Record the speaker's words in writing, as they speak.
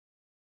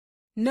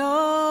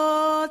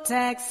No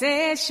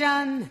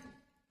taxation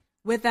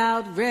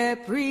without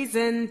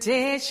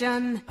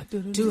representation.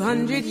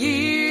 200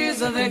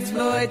 years of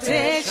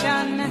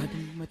exploitation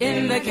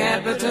in the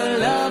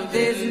capital of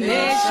this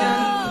nation.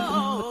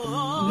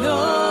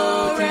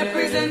 No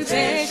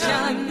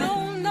representation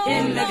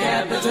in the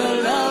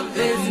capital of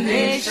this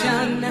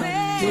nation.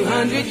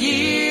 200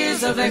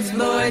 years of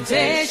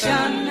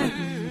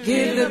exploitation.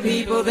 Give the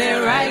people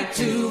their right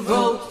to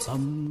vote.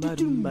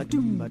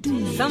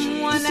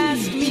 Someone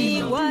asked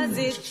me, was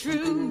it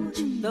true?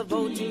 The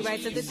voting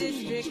rights of the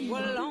district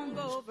were long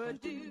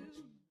overdue.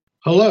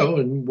 Hello,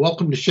 and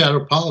welcome to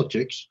Shadow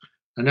Politics,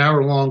 an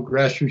hour-long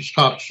grassroots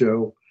talk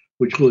show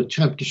which will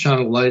attempt to shine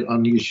a light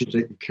on the issues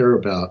that you care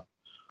about.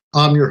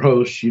 I'm your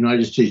host,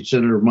 United States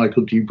Senator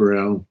Michael D.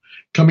 Brown,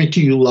 coming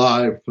to you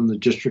live from the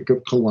District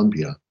of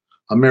Columbia,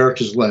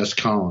 America's last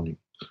colony.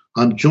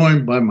 I'm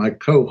joined by my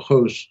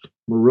co-host,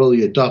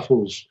 Marilia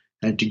Duffles,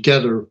 and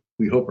together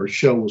we hope our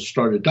show will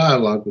start a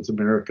dialogue with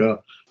America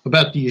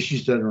about the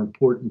issues that are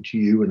important to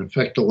you and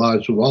affect the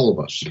lives of all of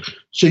us.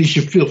 So you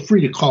should feel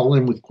free to call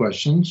in with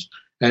questions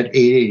at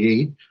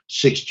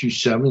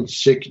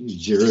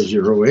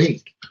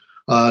 888-627-6008.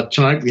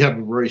 Tonight we have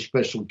a very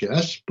special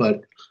guest,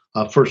 but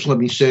first let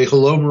me say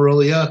hello,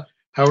 Marilia.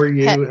 How are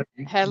you?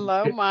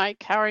 Hello,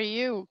 Mike. How are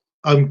you?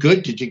 I'm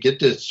good. Did you get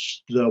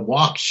the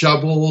walk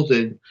shoveled?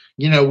 And,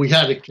 we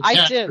had a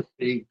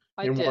catastrophe.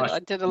 I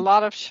did a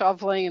lot of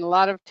shoveling and a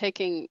lot of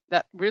taking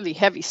that really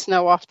heavy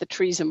snow off the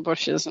trees and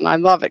bushes, and I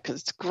love it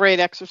because it's great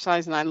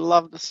exercise, and I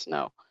love the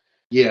snow.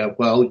 Yeah,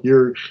 well,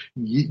 you're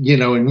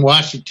in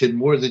Washington,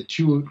 more than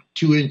two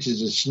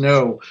inches of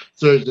snow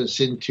throws us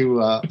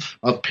into a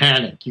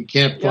panic. You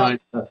can't find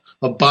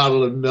a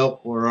bottle of milk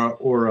or a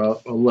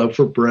loaf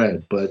of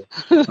bread, but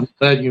I'm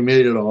glad you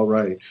made it all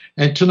right.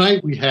 And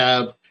tonight we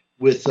have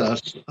with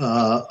us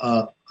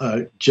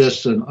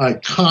just an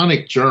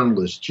iconic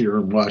journalist here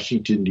in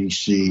Washington,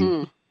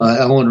 D.C.,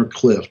 Eleanor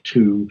Clift,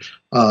 who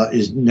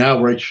is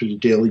now writes for the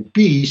Daily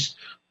Beast,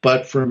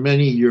 but for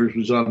many years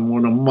was on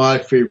one of my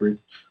favorite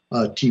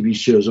TV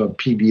shows on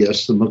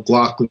PBS, The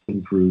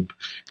McLaughlin Group.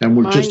 And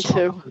we're just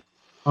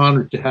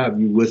honored to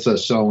have you with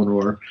us,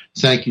 Eleanor.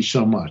 Thank you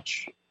so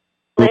much.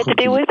 Glad to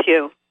be with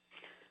you.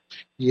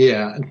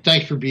 Yeah, and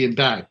thanks for being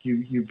back.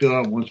 You've been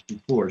on once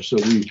before, so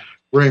we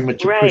very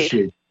much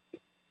appreciate it.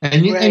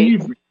 And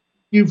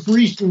you've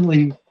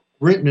recently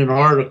written an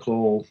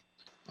article.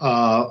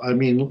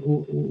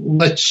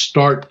 Let's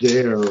start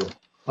there.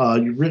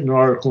 You've written an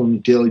article in the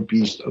Daily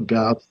Beast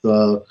about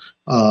the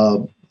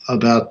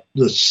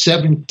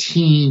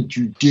 17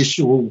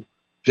 judicial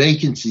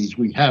vacancies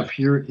we have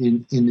here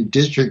in the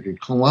District of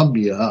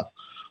Columbia.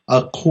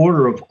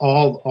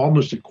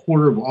 Almost a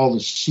quarter of all the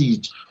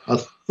seats, a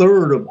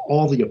third of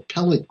all the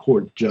appellate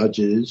court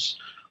judges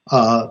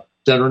that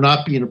are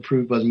not being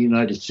approved by the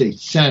United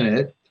States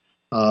Senate.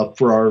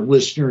 For our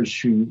listeners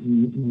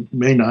who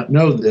may not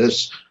know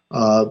this,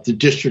 the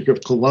District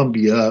of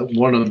Columbia,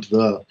 one of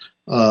the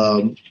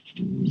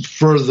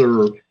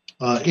further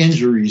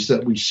injuries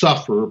that we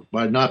suffer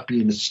by not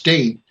being a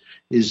state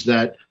is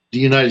that the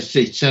United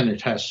States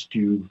Senate has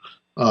to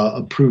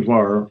approve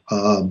our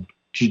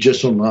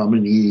judicial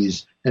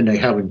nominees, and they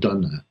haven't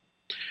done that.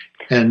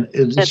 And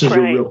this is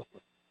a real,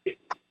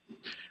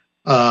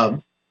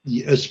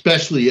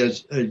 especially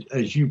as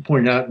you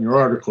point out in your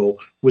article,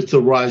 with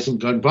the rise in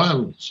gun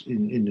violence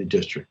in the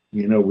district.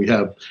 We've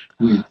got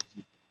an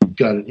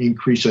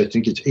increase, I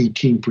think it's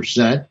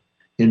 18%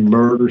 in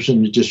murders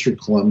in the District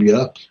of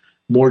Columbia,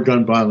 more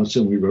gun violence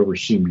than we've ever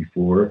seen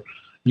before.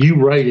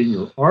 You write in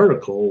your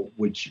article,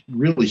 which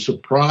really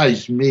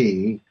surprised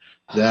me,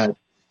 that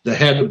the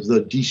head of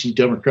the D.C.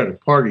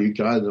 Democratic Party, a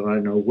guy that I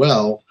know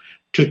well,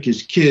 took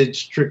his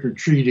kids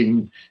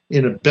trick-or-treating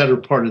in a better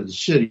part of the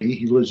city.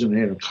 He lives in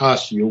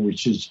Anacostia,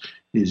 which is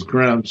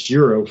ground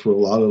zero for a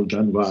lot of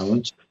gun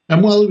violence.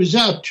 And while he was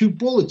out, 2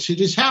 bullets hit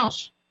his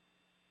house.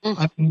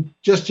 I mean,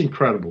 just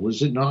incredible,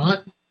 is it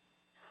not?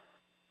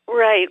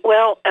 Right.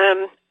 Well,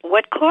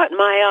 what caught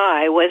my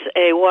eye was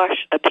a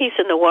piece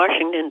in the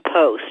Washington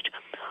Post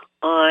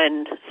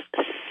on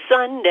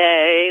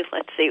Sunday.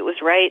 Let's see, it was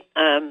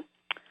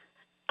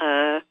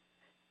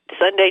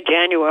Sunday,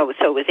 January.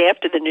 So it was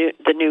after the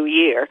new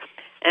year,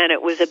 and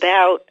it was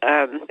about.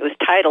 It was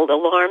titled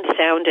 "Alarm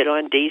Sounded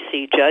on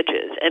D.C.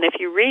 Judges." And if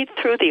you read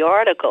through the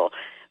article,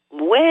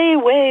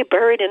 way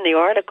buried in the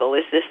article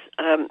is this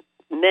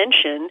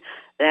mention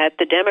that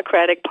the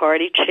Democratic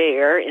Party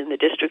chair in the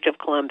District of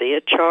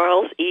Columbia,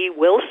 Charles E.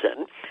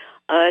 Wilson,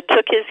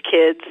 took his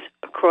kids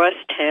across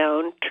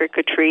town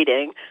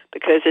trick-or-treating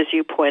because, as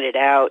you pointed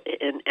out,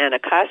 in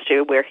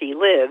Anacostia, where he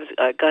lives,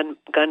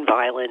 gun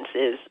violence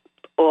is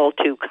all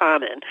too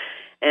common.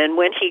 And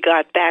when he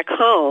got back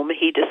home,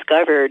 he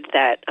discovered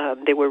that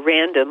there were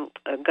random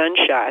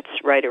gunshots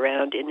right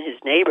around in his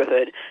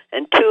neighborhood,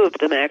 and 2 of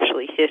them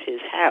actually hit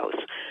his house.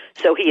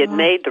 So he had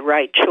made the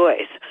right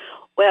choice.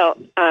 Well,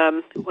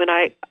 when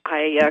I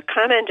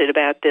commented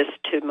about this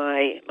to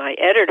my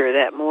editor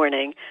that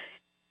morning,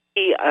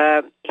 he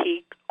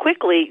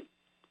quickly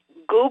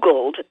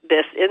Googled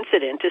this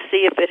incident to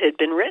see if it had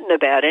been written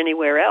about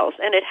anywhere else,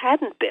 and it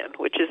hadn't been.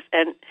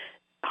 And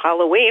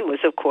Halloween was,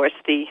 of course,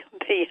 the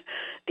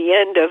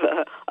end of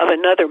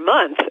another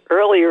month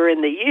earlier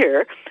in the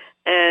year,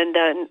 and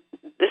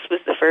this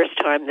was the first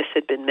time this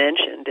had been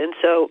mentioned. And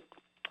so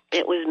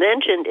it was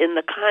mentioned in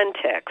the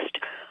context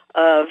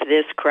of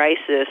this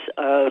crisis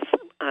of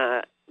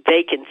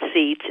vacant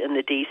seats in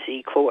the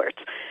D.C. courts.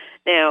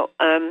 Now,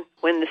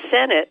 when the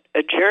Senate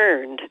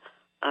adjourned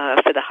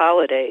for the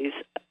holidays,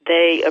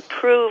 they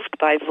approved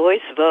by voice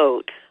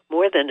vote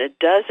more than a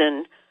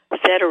dozen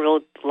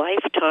federal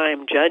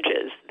lifetime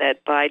judges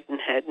that Biden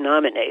had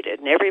nominated,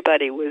 and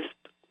everybody was,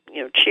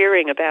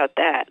 cheering about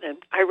that. And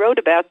I wrote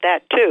about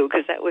that too,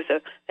 because that was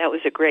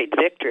a great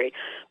victory.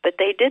 But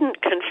they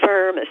didn't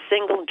confirm a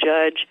single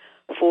judge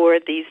for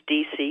these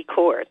D.C.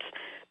 courts,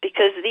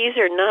 because these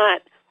are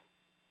not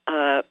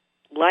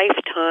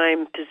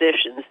lifetime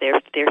positions.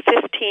 They're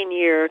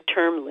 15-year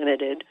term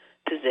limited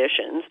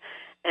positions,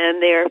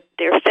 and they're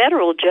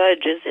federal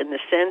judges in the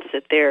sense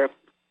that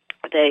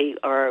they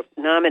are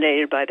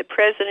nominated by the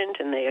president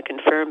and they are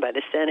confirmed by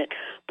the Senate,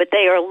 but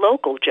they are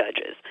local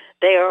judges.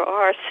 They are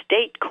our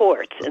state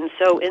courts, and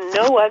so in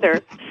no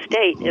other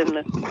state in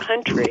the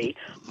country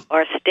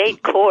are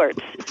state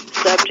courts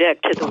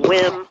subject to the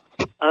whim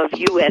of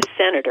U.S.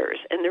 senators.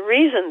 And the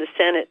reason the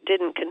Senate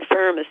didn't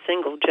confirm a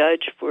single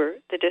judge for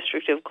the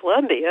District of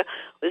Columbia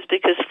was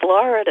because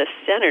Florida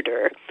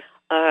Senator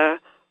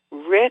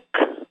Rick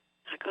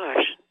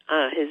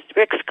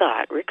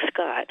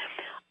Scott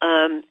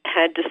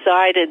had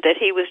decided that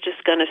he was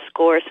just going to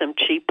score some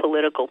cheap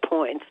political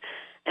points.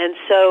 And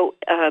so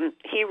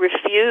he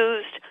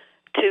refused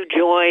to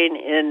join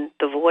in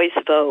the voice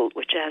vote,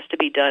 which has to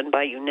be done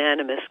by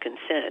unanimous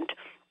consent.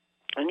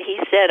 And he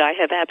said, I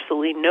have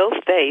absolutely no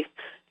faith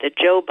that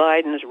Joe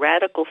Biden's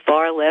radical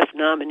far-left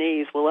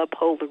nominees will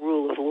uphold the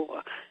rule of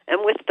law.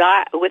 And with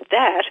that,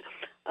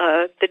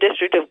 the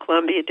District of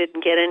Columbia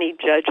didn't get any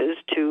judges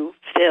to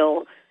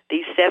fill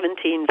these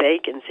 17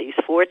 vacancies,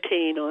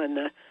 14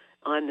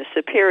 on the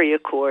Superior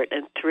Court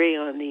and 3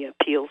 on the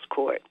Appeals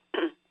Court.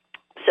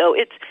 So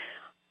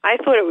I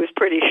thought it was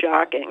pretty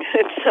shocking.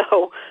 And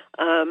so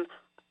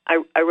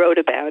I wrote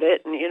about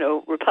it, and,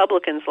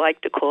 Republicans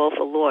like to call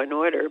for law and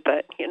order,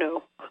 but,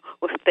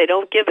 if they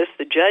don't give us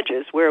the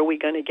judges, where are we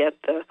going to get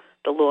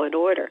the law and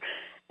order?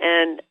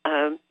 And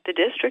the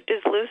district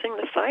is losing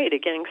the fight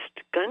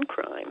against gun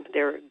crime.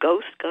 There are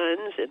ghost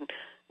guns and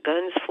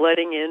guns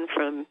flooding in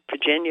from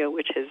Virginia,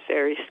 which has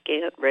very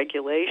scant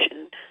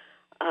regulation.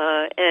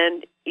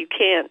 And you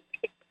can't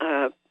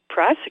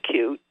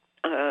prosecute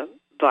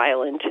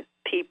violent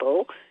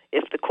people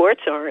if the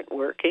courts aren't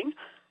working.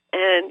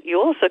 And you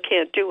also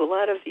can't do a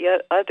lot of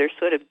the other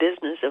sort of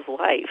business of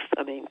life.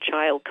 I mean,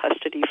 child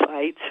custody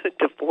fights,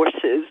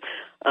 divorces,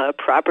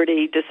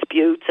 property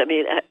disputes. I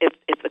mean,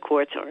 if the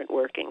courts aren't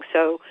working.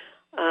 So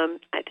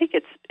I think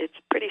it's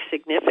pretty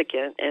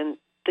significant. And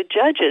the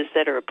judges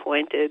that are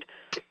appointed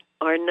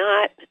are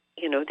not,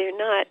 they're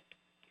not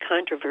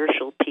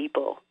controversial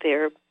people.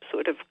 They're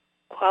sort of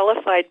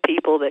qualified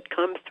people that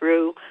come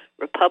through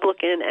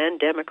Republican and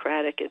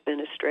Democratic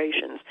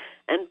administrations.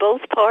 And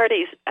both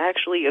parties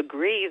actually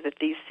agree that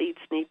these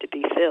seats need to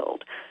be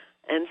filled.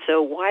 And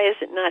so why is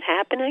it not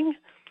happening?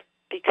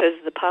 Because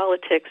the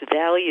politics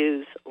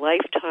values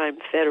lifetime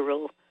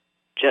federal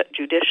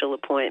judicial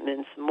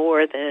appointments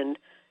more than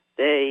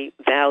they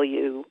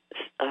value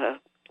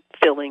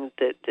filling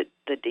the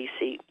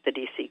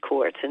D.C.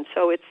 courts. And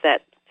so it's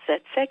that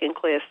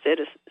second-class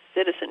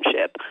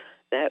citizenship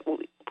that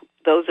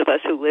those of us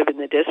who live in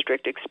the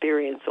district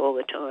experience all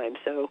the time.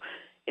 So,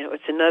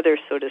 it's another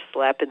sort of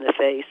slap in the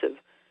face of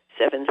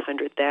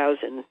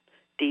 700,000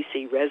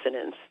 D.C.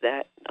 residents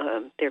that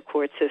their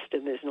court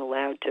system isn't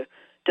allowed to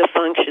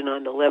function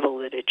on the level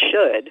that it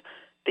should,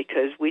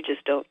 because we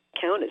just don't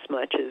count as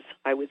much as,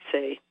 I would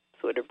say,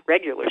 sort of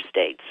regular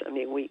states. I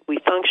mean, we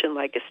function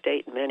like a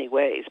state in many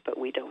ways, but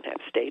we don't have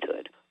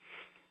statehood.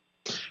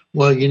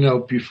 Well,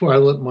 before I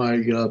let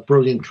my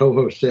brilliant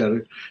co-host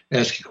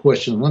ask a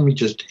question, let me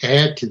just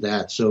add to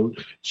that so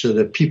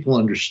that people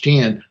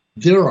understand.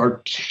 There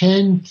are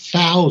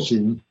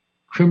 10,000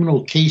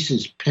 criminal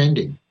cases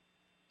pending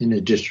in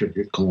the District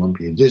of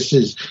Columbia. This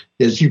is,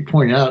 as you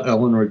point out,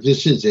 Eleanor,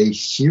 this is a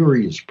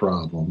serious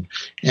problem.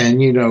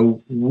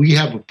 And, we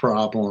have a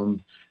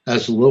problem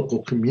as a local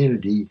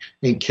community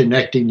in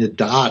connecting the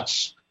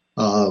dots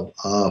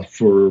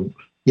for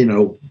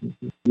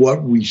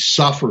what we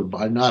suffer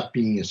by not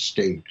being a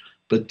state.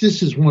 But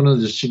this is one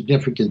of the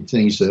significant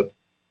things that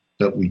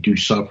we do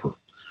suffer.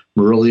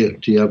 Marilia,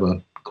 do you have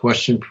a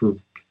question for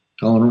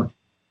Eleanor?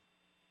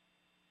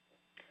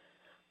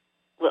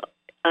 Well,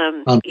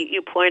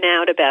 you point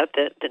out about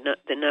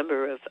the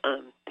number of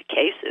the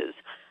cases.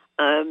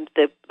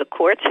 The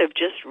courts have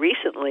just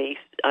recently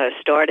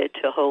started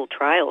to hold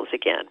trials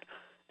again,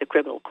 the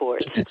criminal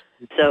courts.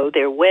 So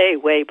they're way,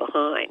 way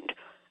behind.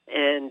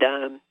 And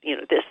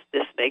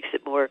this makes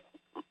it more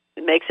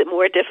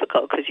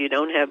difficult because you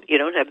don't have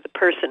the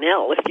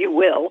personnel, if you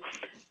will,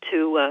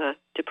 to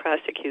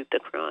prosecute the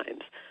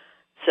crimes.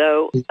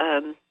 So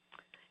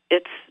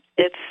it's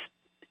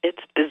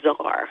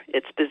bizarre.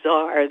 It's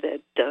bizarre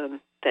that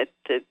that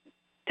the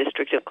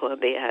District of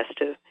Columbia has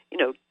to,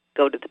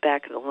 go to the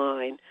back of the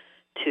line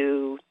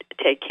to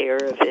take care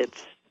of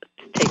its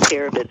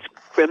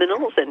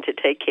criminals and to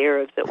take care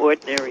of the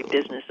ordinary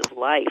business of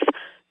life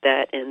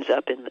that ends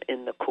up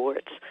in the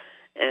courts.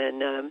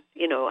 And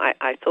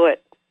I thought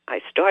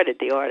I started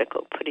the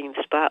article putting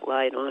the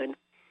spotlight on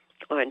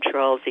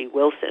Charles E.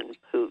 Wilson,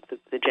 who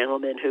the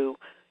gentleman who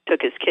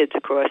took his kids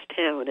across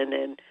town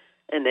and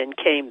then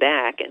came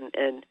back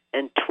and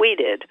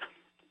tweeted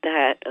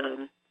that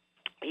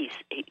he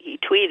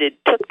tweeted,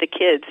 took the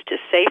kids to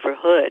safer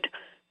hood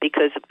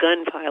because of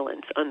gun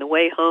violence. On the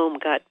way home,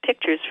 got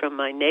pictures from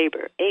my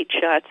neighbor. 8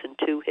 shots and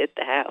 2 hit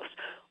the house.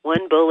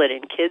 1 bullet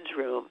in kids'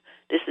 room.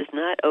 This is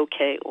not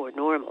okay or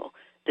normal.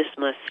 This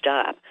must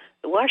stop.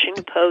 The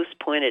Washington Post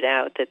pointed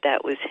out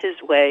that was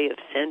his way of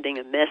sending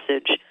a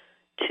message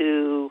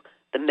to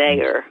the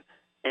mayor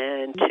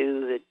and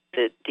to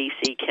the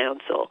D.C.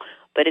 Council.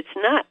 But it's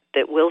not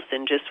that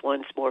Wilson just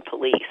wants more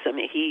police. I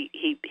mean,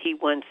 he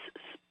wants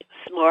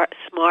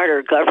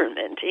smarter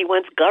government. He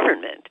wants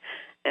government.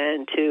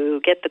 And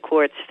to get the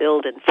courts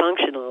filled and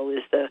functional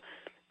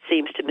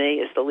seems to me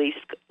is the least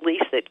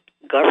that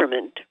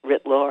government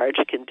writ large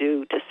can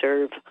do to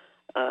serve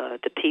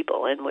the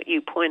people. And what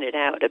you pointed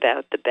out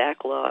about the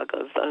backlog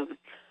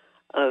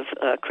of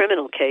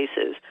criminal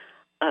cases,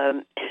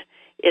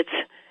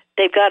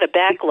 they've got a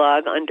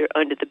backlog under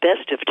the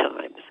best of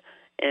times.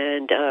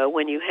 And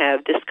when you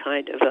have this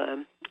kind of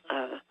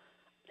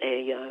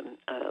a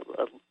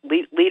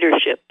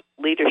leadership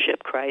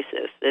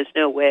crisis, there's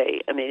no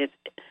way. I mean,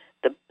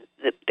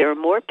 there are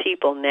more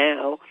people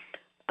now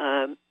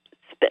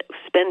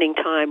spending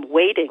time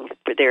waiting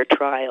for their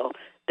trial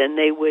than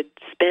they would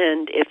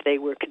spend if they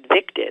were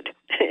convicted.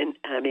 And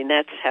I mean,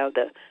 that's how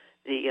the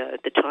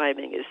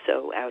timing is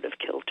so out of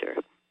kilter.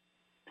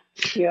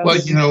 Yes.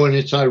 Well, and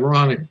it's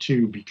ironic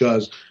too,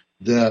 because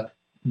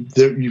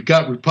you've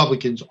got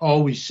Republicans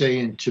always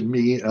saying to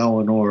me,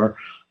 Eleanor,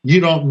 you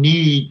don't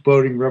need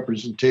voting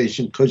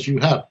representation because you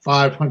have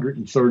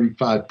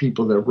 535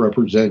 people that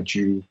represent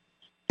you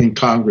in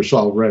Congress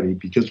already,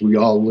 because we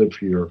all live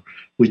here,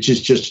 which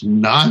is just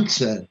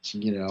nonsense,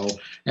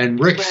 And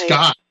Rick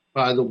Scott,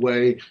 by the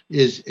way,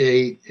 is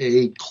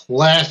a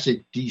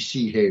classic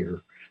D.C.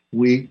 hater.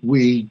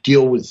 We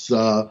deal with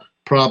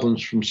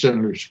problems from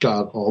Senator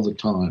Scott all the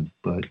time,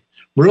 but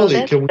really,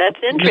 that's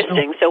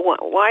interesting. So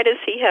why does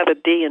he have a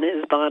bee in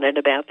his bonnet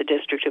about the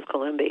District of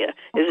Columbia?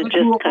 Is it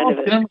just kind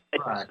of a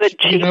good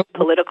cheap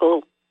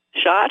political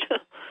shot?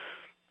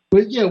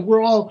 But yeah,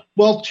 we're all,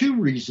 2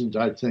 reasons,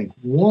 I think.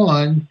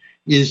 One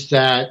is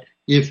that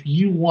if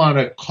you want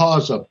to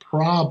cause a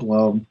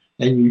problem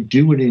and you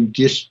do it in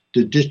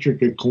the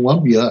District of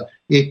Columbia,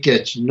 it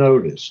gets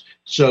noticed.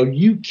 So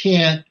you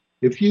can't,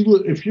 if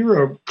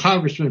you're a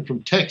congressman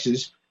from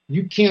Texas,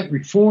 you can't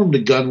reform the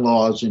gun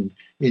laws in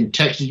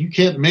Texas. You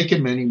can't make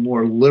them any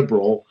more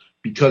liberal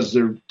because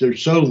they're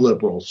so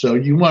liberal. So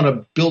you want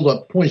to build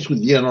up points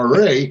with the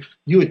NRA,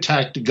 you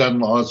attack the gun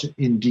laws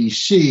in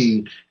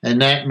D.C.,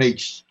 and that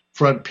makes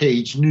front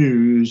page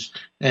news,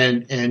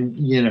 and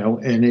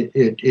it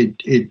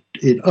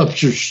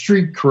ups your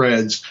street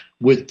creds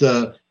with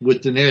the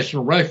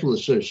National Rifle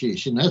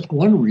Association. That's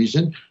one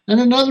reason, and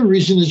another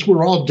reason is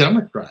we're all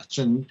Democrats,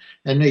 and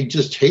they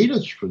just hate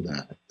us for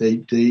that. They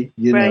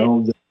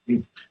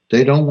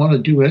don't want to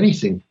do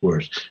anything for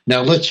us.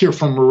 Now let's hear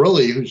from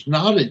Marilia, who's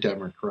not a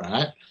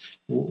Democrat.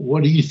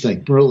 What do you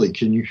think, Marilia?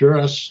 Can you hear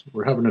us?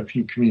 We're having a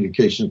few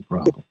communication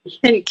problems.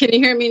 Can you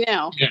hear me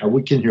now? Yeah,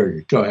 we can hear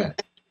you. Go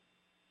ahead.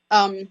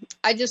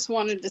 I just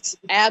wanted to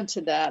add to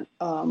that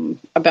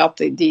about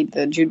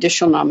the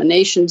judicial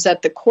nominations,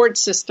 that the court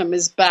system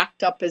is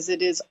backed up as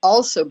it is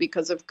also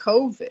because of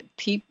COVID.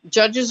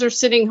 Judges are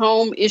sitting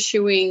home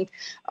issuing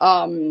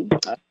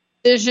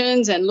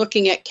decisions and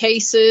looking at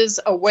cases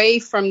away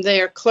from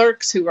their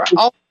clerks who are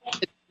all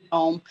at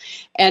home,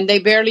 and they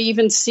barely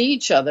even see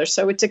each other.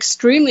 So it's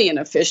extremely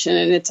inefficient,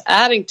 and it's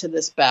adding to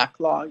this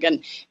backlog.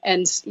 And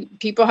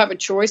people have a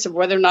choice of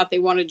whether or not they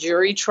want a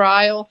jury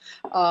trial.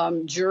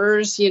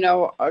 Jurors,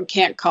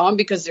 can't come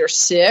because they're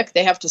sick.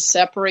 They have to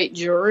separate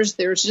jurors.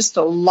 There's just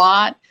a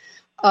lot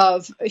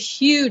of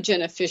huge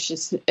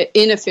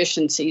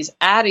inefficiencies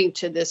adding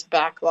to this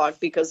backlog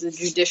because the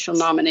judicial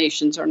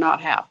nominations are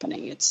not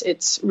happening.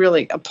 It's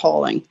really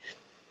appalling.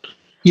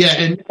 Yeah,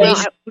 and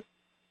I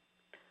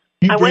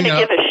want to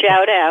give a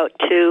shout out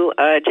to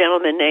a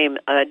gentleman named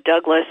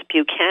Douglas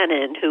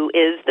Buchanan, who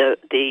is the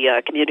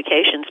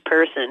communications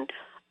person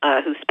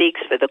who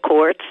speaks for the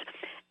courts,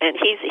 and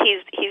he's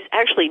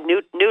actually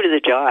new to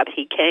the job.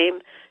 He came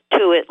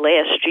to it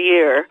last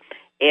year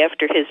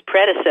after his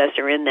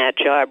predecessor in that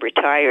job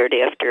retired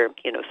after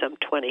some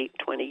 20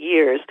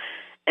 years.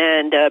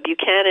 And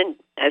Buchanan,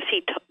 as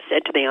he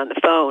said to me on the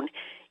phone,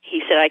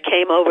 he said, I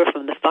came over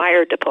from the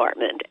fire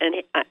department, and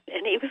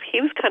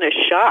he was kind of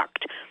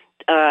shocked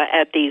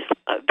at these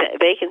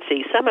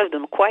vacancies, some of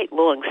them quite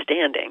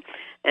long-standing.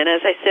 And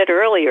as I said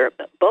earlier,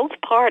 both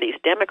parties,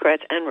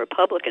 Democrats and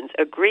Republicans,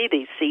 agree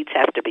these seats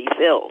have to be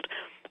filled.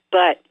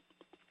 But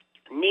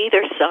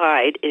neither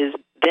side is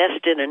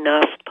vested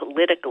enough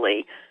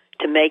politically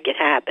to make it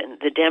happen.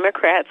 The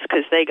Democrats,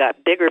 because they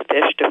got bigger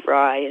fish to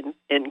fry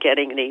in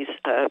getting these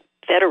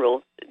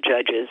federal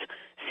judges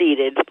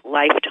seated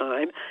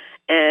lifetime,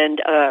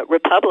 and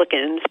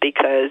Republicans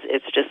because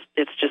it's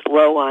just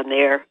low on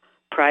their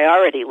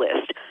priority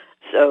list.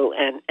 So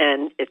and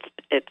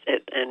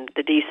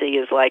the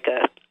DC is like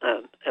a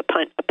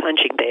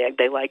punching bag.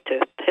 They like to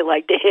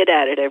hit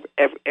at it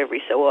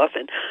every so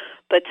often.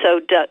 But so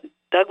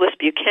Douglas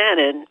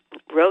Buchanan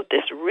wrote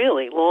this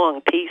really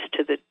long piece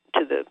to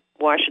the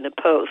Washington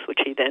Post,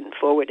 which he then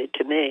forwarded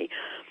to me,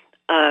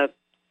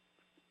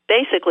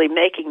 basically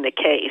making the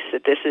case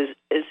that this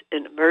is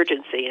an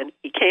emergency. And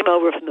he came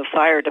over from the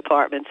fire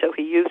department, so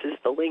he uses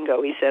the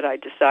lingo. He said, "I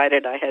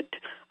decided I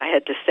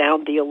had to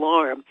sound the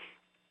alarm."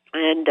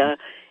 And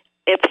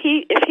if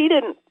he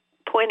didn't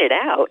point it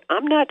out,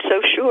 I'm not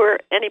so sure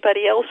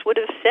anybody else would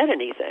have said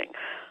anything.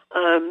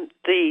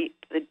 The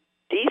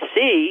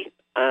D.C.,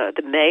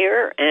 the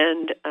mayor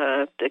and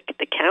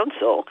the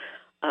council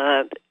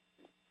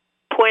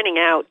pointing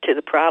out to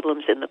the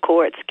problems in the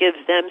courts gives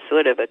them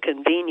sort of a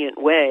convenient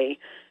way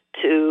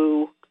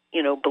to,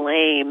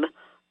 blame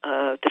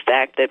the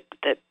fact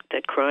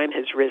that crime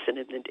has risen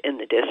in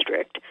the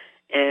district.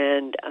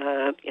 And,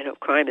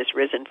 crime has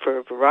risen for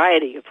a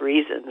variety of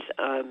reasons,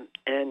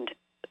 and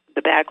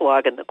the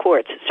backlog in the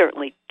courts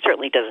certainly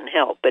doesn't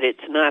help, but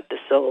it's not the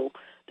sole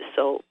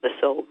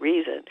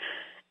reason.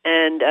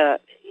 And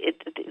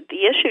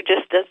the issue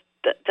just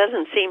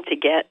doesn't seem to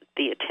get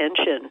the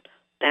attention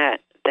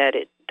that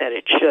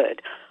it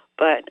should.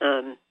 But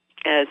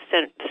as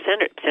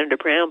Senator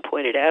Brown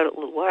pointed out a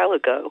little while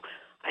ago,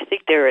 I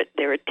think there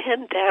are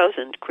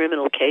 10,000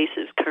 criminal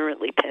cases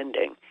currently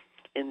pending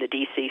in the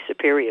D.C.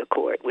 Superior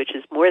Court, which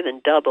is more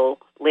than double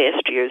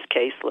last year's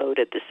caseload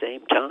at the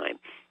same time.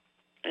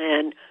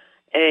 And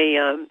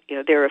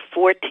there are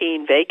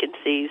 14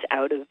 vacancies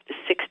out of the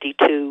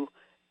 62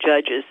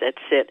 judges that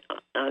sit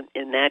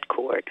in that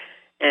court,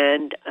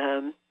 and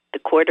the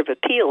Court of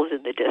Appeals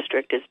in the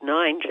district is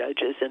 9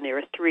 judges, and there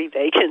are 3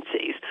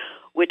 vacancies,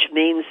 which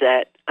means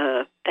that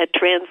that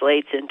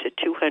translates into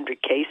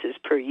 200 cases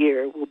per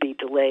year will be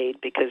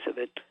delayed because of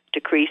a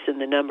decrease in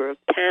the number of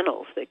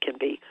panels that can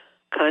be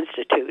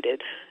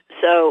constituted.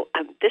 So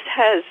this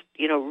has,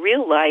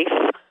 real life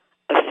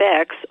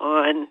effects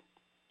on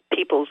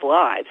people's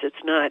lives.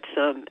 It's not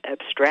some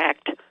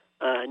abstract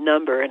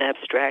number, an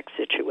abstract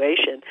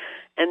situation.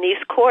 And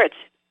these courts,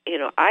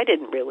 I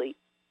didn't really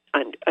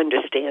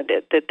understand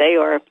it, that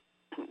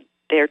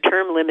they're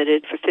term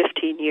limited for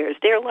 15 years.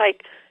 They're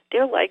like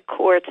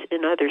courts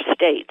in other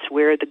states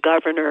where the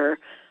governor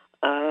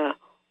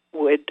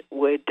would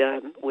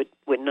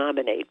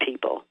nominate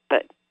people,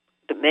 but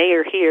the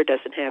mayor here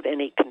doesn't have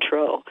any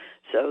control.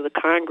 So the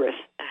Congress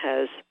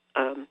has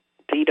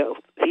veto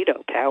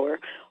power,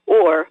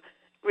 or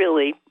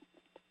really,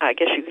 I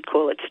guess you could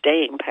call it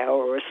staying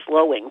power or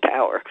slowing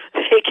power.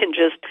 They can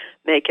just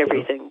make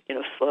everything,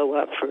 slow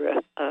up for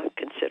a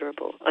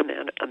considerable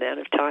amount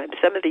of time.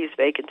 Some of these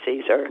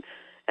vacancies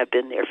have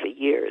been there for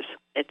years.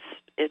 It's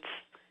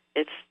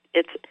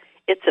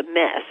a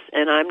mess,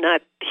 and I'm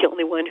not the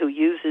only one who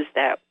uses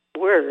that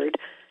word.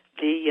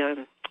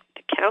 The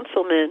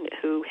councilman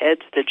who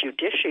heads the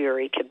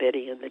Judiciary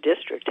Committee in the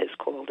district has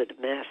called it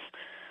a mess.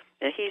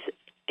 Now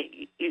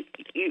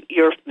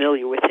you're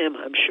familiar with him,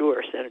 I'm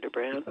sure, Senator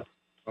Brown.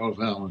 Oh,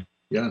 Alan,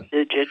 yeah.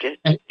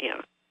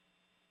 Yeah.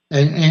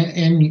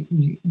 And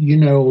you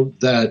know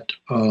that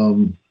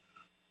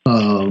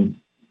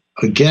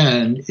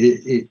again,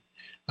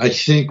 I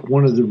think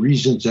one of the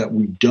reasons that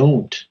we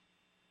don't,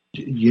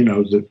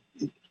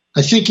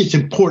 I think it's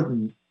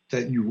important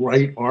that you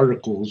write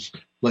articles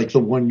like the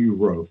one you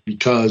wrote,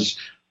 because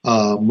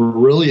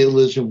Marilia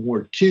lives in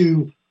Ward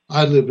 2,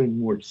 I live in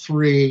Ward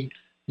 3.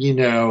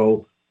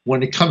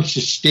 When it comes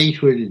to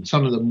statehood and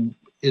some of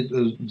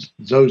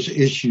those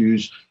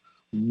issues,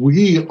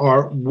 we're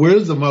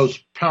the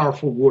most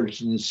powerful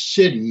wards in the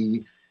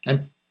city,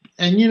 and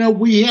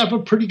we have a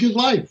pretty good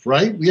life,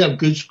 right? We have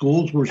good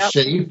schools, we're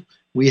safe,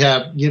 we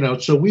have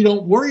so we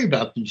don't worry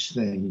about these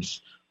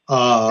things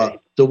the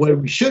way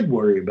we should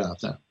worry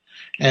about them.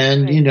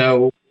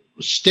 And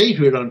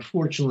statehood,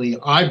 unfortunately,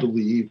 I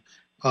believe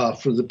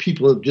for the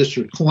people of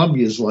District of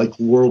Columbia is like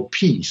world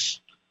peace.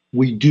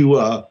 We do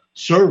a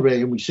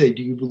survey and we say,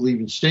 "Do you believe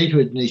in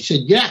statehood?" And they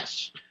said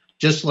yes.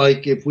 Just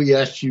like if we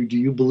asked you, "Do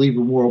you believe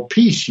in world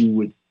peace?" you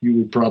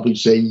would probably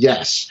say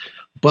yes.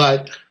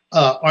 But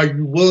are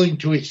you willing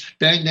to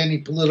expend any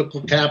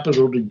political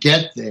capital to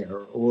get there,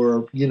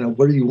 or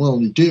what are you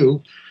willing to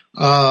do?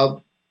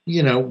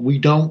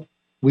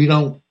 We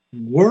don't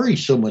worry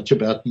so much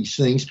about these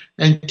things.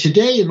 And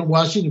today in the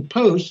Washington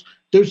Post,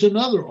 there's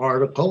another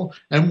article,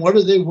 and what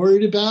are they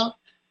worried about?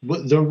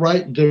 They're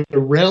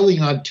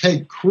railing on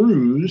Ted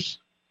Cruz.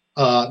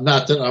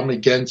 Not that I'm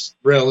against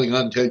railing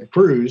on Ted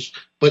Cruz,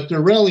 but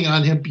they're railing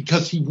on him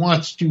because he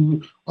wants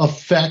to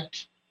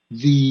affect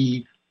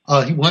the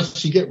He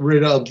wants to get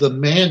rid of the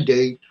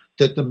mandate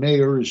that the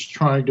mayor is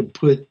trying to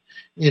put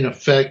in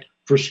effect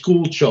for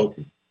school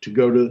children to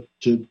go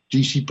to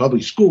D.C.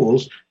 public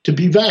schools to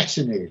be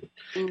vaccinated.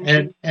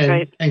 Mm-hmm.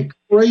 And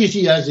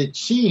crazy as it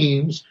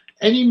seems,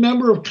 any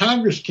member of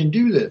Congress can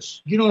do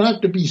this. You don't have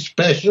to be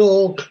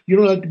special. You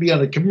don't have to be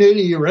on a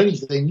committee or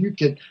anything. You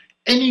can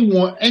any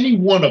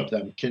one of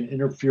them can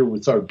interfere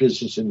with our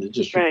business in the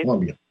District of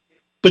Columbia.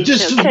 But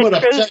this is what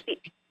upsets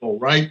people,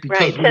 right?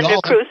 Because Senator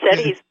Cruz said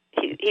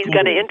he's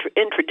going to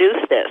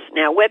introduce this.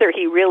 Now, whether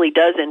he really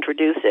does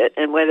introduce it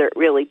and whether it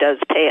really does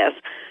pass,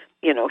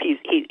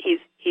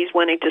 he's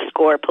wanting to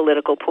score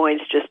political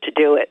points just to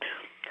do it.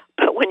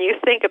 But when you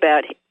think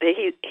about it,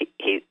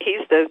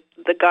 he's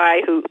the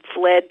guy who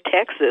fled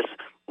Texas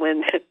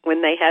when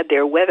they had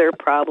their weather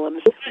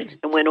problems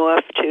and went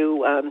off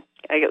to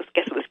I guess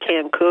it was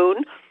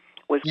Cancun,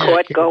 was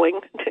caught going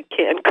to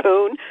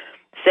Cancun,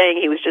 saying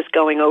he was just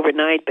going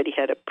overnight, but he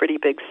had a pretty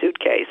big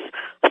suitcase.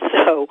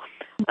 So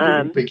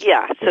so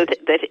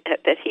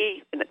that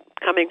he,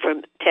 coming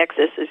from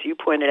Texas, as you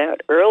pointed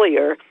out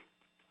earlier,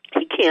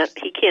 he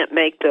can't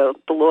make the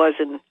laws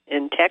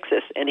in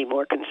Texas any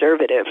more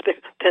conservative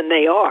than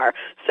they are.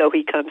 So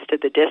he comes to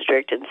the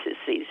district and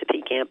sees if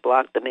he can't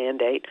block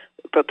the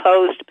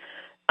proposed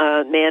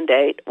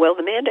mandate. Well,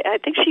 the mandate, I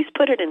think she's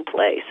put it in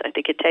place. I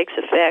think it takes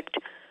effect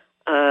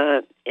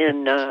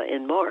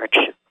in March.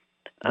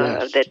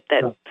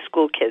 That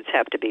school kids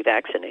have to be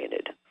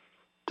vaccinated.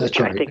 That's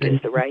right. I think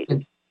is the right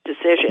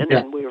decision,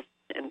 and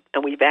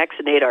we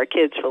vaccinate our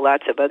kids for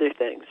lots of other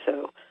things.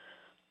 So.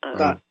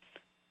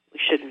 We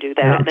shouldn't do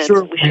that.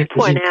 And we should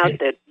point out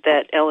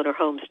that Eleanor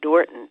Holmes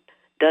Norton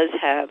does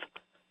have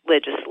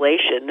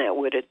legislation that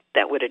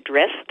would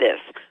address this,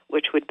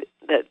 which would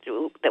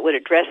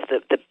address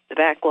the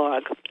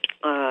backlog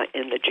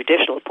in the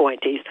judicial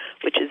appointees,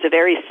 which is a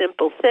very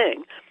simple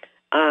thing,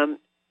 and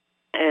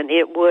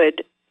it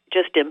would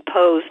just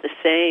impose the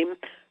same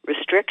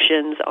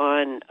restrictions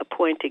on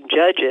appointing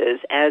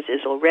judges as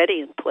is already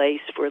in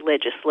place for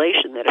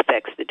legislation that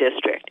affects the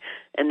district,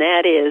 and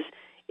that is,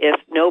 if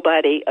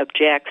nobody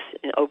objects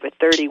in over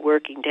 30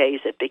 working days,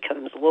 it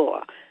becomes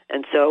law.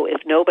 And so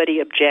if nobody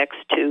objects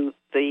to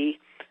the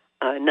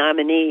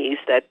nominees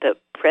that the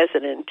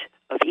president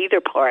of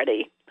either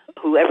party,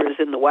 whoever is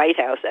in the White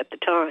House at the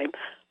time,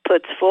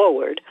 puts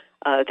forward,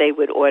 they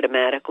would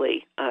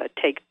automatically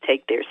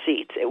take their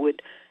seats.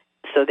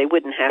 So they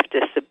wouldn't have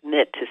to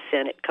submit to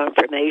Senate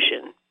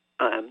confirmation,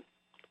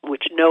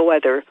 which no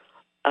other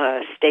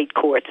state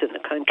courts in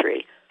the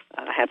country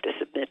have to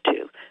submit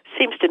to.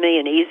 Seems to me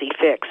an easy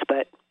fix,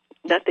 but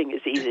nothing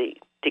is easy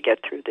to get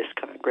through this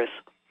Congress.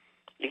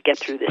 You get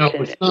through this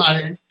Senate. It's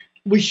not.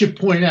 We should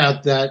point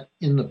out that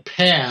in the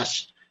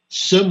past,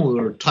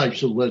 similar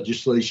types of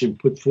legislation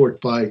put forth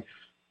by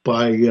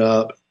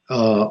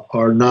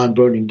our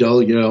non-voting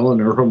delegate,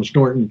 Eleanor Holmes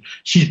Norton,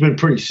 she's been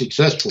pretty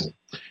successful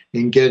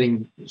in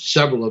getting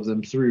several of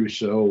them through.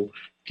 So,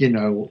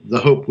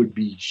 the hope would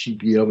be she'd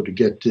be able to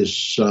get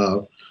this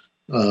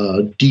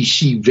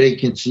D.C.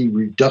 Vacancy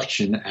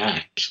Reduction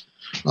Act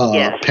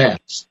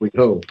passed, we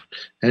hope.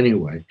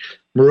 Anyway,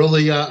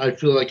 Marilia, I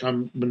feel like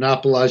I'm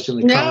monopolizing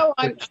the conversation. No,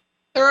 I'm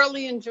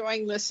thoroughly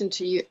enjoying listening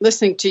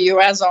to you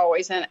as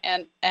always,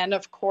 and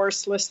of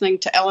course listening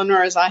to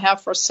Eleanor as I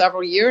have for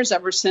several years,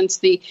 ever since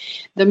the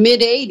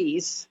mid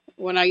 '80s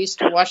when I used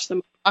to watch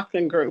the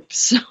McLaughlin group.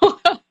 So,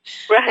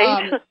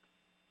 right,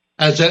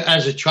 as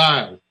a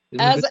child,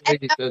 as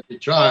a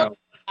child,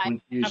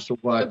 when you used to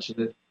watch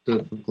it.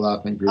 The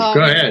McLaughlin group.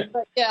 Go ahead.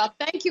 But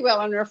thank you,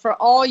 Eleanor, for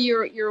all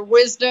your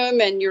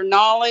wisdom and your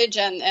knowledge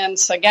and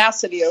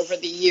sagacity over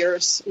the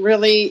years.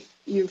 Really,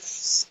 you've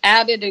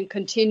added and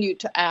continue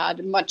to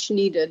add much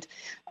needed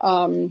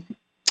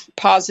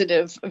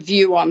positive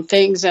view on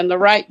things and the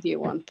right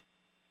view on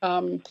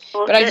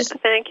things.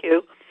 Thank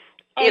you.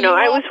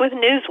 I was with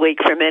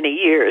Newsweek for many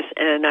years,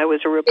 and I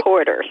was a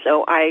reporter,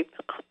 so I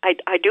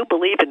do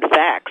believe in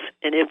facts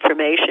and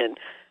information,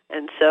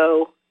 and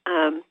so.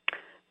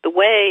 The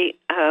way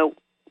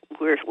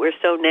we're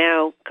so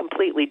now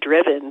completely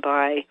driven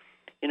by,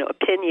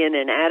 opinion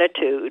and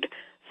attitude,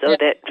 so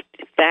that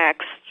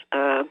facts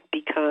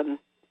become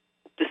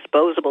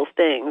disposable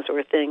things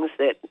or things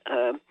that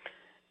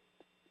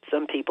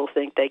some people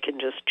think they can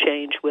just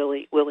change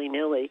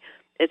willy-nilly.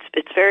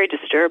 It's very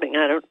disturbing.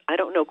 I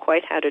don't know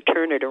quite how to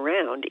turn it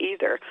around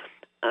either.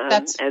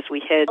 As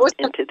we head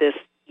into this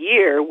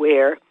year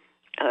where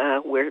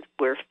we're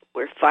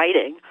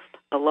fighting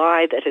a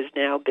lie that has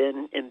now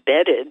been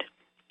embedded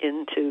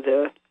into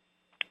the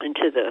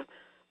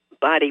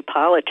body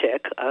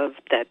politic of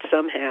that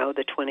somehow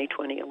the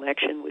 2020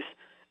 election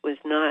was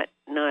not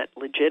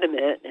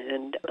legitimate,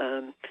 and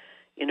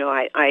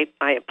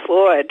I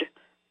applaud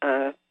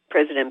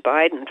President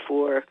Biden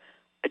for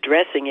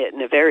addressing it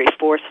in a very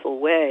forceful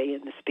way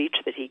in the speech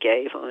that he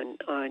gave on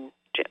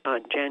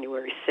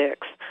January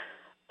 6th,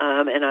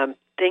 and I'm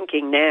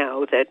thinking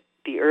now that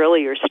the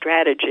earlier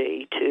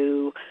strategy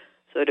to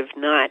sort of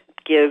not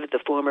give the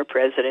former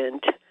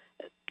president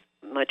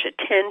much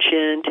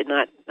attention, to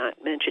not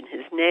mention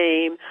his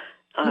name,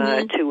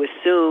 to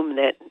assume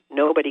that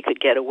nobody could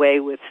get away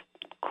with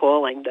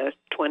calling the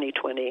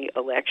 2020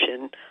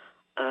 election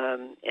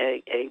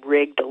a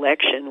rigged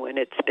election when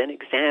it's been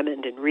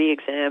examined and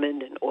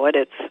re-examined and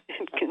audits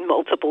in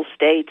multiple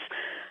states,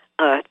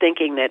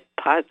 thinking that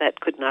that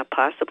could not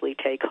possibly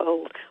take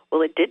hold.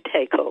 Well, it did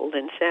take hold,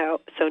 and so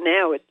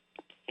now it,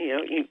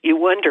 you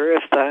wonder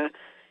if the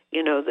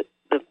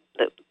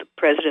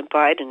President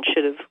Biden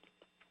should have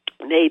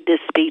made this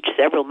speech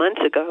several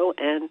months ago,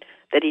 and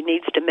that he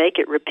needs to make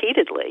it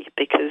repeatedly,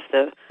 because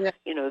the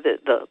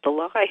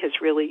lie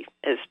has really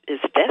is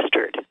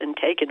festered and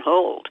taken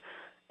hold.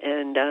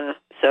 And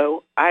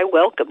so I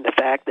welcome the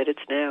fact that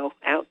it's now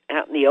out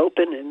in the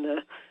open, and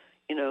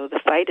the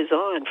fight is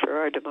on for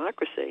our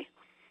democracy.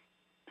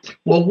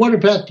 Well, what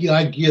about the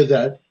idea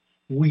that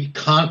we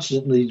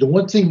constantly, the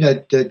one thing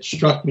that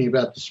struck me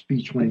about the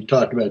speech when he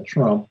talked about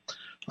Trump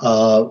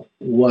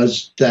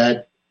was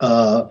that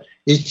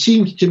it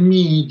seems to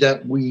me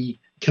that we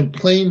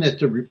complain that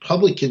the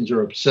Republicans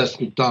are obsessed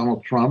with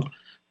Donald Trump,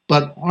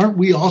 but aren't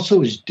we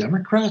also, as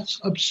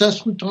Democrats,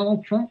 obsessed with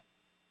Donald Trump?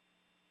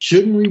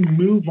 Shouldn't we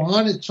move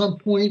on at some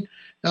point,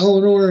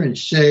 Eleanor, and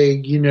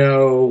say,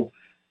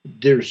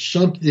 there's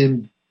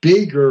something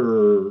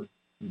bigger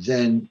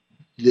than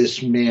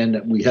this man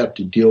that we have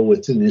to deal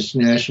with in this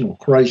national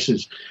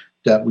crisis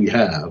that we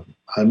have?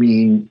 I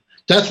mean,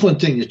 that's one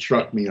thing that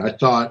struck me. I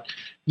thought,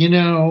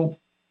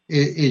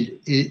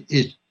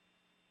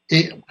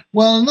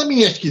 well, and let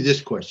me ask you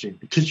this question,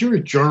 because you're a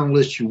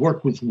journalist, you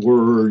work with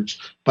words.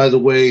 By the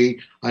way,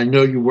 I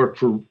know you work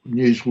for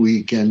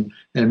Newsweek, and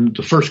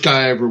the first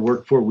guy I ever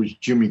worked for was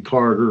Jimmy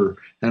Carter,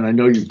 and I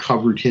know you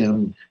covered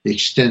him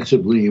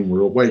extensively and were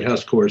a White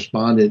House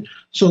correspondent.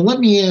 So let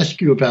me ask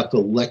you about the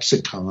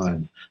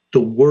lexicon, the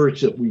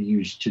words that we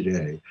use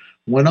today.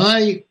 When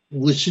I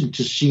listened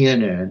to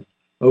CNN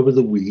over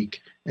the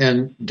week,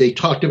 and they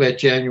talked about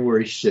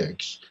January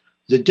 6th,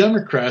 the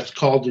Democrats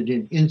called it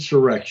an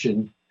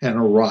insurrection and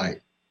a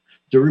riot.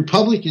 The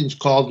Republicans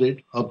called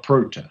it a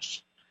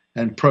protest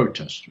and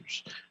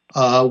protesters.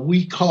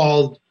 We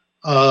called,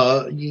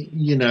 the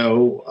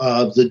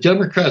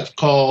Democrats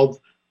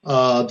called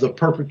the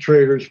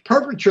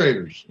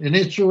perpetrators and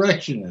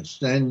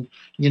insurrectionists. And,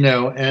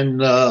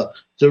 the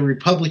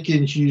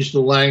Republicans used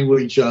the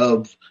language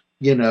of,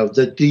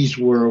 that these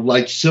were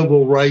like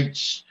civil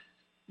rights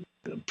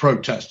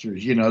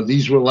protesters.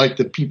 These were like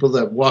the people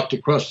that walked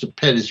across the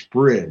Pettus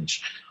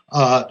Bridge.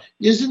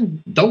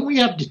 Don't we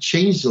have to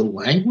change the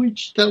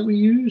language that we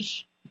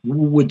use?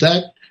 Would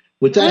that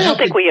I don't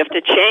think we have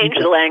to change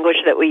the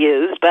language that we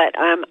use, but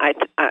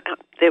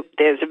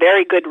there's a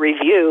very good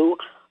review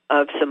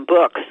of some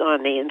books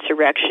on the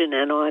insurrection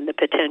and on the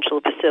potential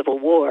of a civil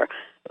war.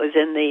 It was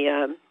in the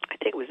I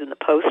think it was in the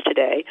Post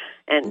today,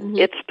 and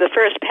it's the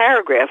first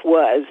paragraph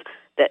was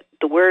that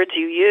the words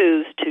you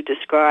use to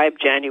describe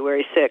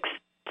January 6th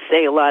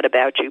say a lot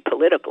about you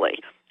politically,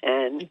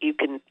 and you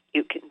can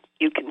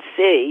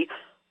see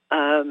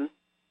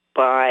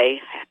by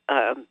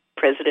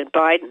President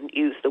Biden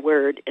used the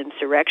word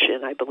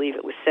insurrection. I believe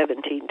it was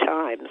 17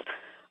 times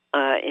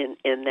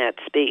in that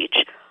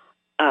speech.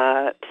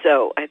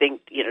 So I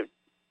think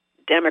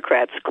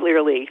Democrats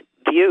clearly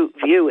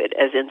view it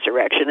as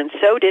insurrection, and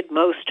so did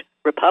most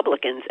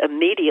Republicans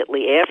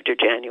immediately after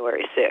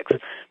January 6th.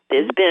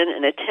 There's been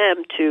an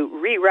attempt to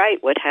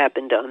rewrite what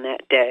happened on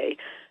that day,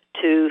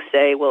 to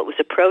say, well, it was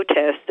a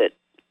protest that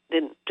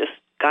didn't just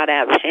got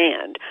out of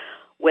hand.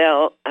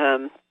 Well,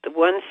 the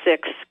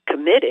 1-6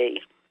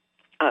 committee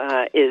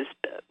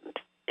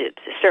it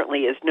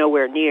certainly is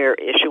nowhere near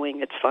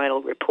issuing its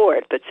final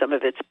report, but some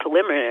of its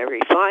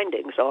preliminary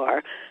findings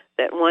are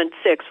that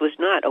 1-6 was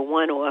not a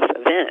one-off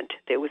event.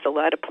 There was a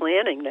lot of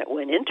planning that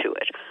went into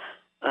it,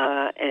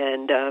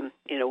 and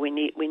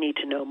we need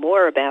to know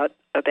more about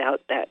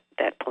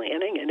that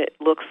planning. And it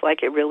looks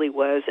like it really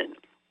was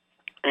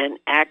an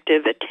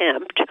active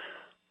attempt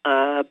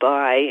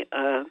by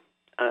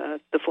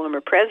the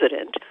former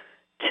president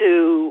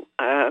to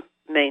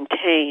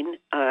maintain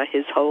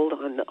his hold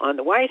on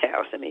the White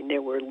House. I mean,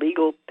 there were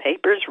legal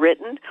papers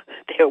written.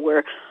 There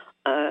were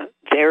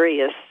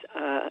various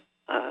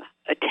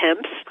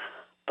attempts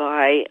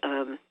by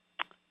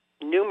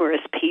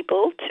numerous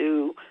people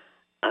to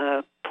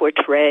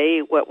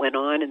portray what went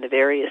on in the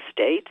various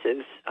states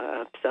as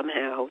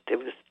somehow there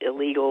was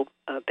illegal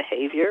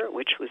behavior,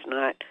 which was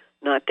not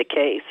the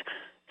case.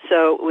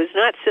 So it was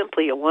not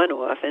simply a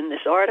one-off. And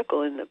this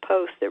article in the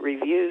Post that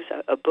reviews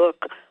a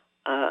book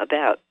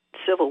about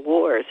civil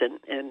wars and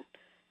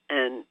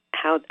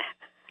how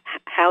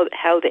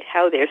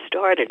they're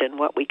started and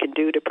what we can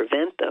do to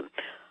prevent them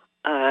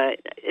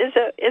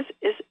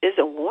is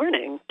a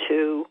warning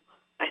to,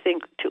 I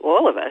think, to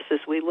all of us as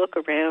we look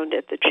around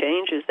at the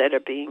changes that are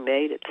being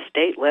made at the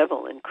state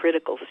level in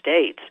critical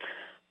states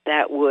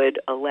that would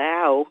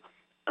allow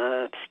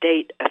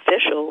state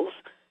officials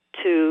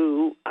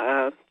to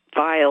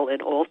file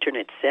an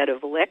alternate set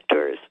of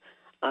electors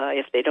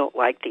if they don't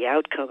like the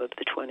outcome of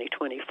the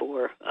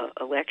 2024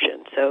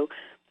 election. So,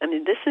 I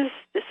mean, this is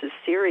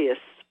serious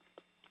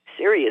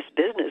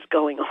business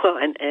going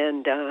on,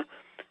 and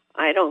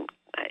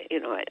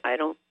I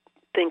don't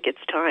think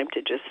it's time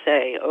to just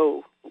say,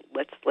 oh,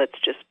 let's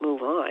just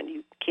move on.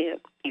 You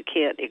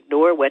can't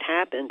ignore what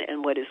happened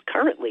and what is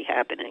currently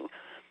happening.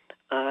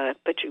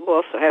 But you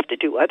also have to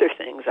do other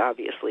things.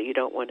 Obviously, you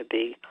don't want to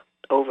be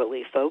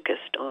overly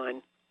focused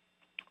on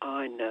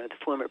the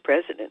former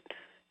president,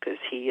 because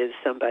he is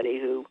somebody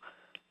who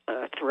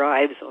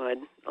thrives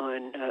on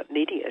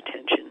media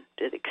attention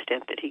to the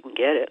extent that he can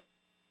get it.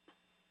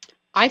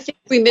 I think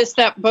we missed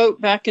that boat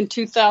back in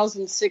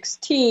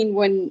 2016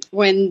 when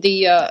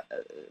the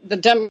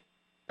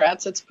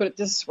Democrats, let's put it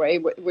this way,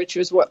 which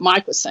is what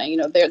Mike was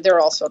saying, they're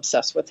also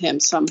obsessed with him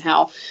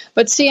somehow.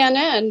 But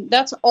CNN,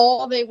 that's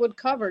all they would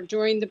cover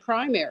during the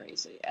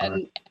primaries.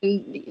 And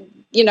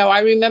I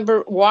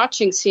remember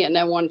watching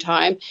CNN one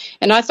time,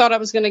 and I thought I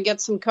was going to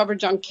get some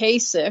coverage on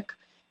Kasich.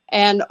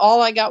 And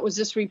all I got was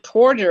this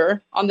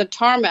reporter on the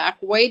tarmac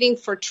waiting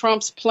for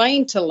Trump's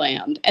plane to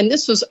land. And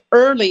this was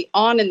early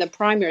on in the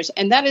primaries.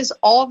 And that is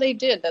all they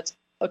did. That's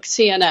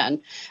CNN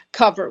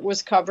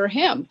cover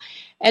him.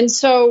 And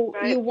so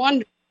You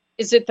wonder,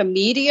 is it the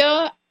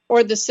media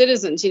or the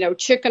citizens?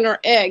 Chicken or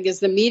egg? Is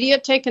the media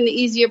taking the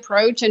easy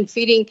approach and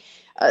feeding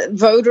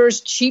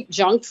voters cheap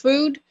junk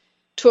food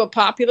to a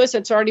populace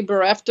that's already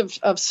bereft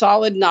of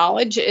solid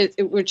knowledge,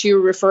 which you're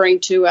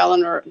referring to,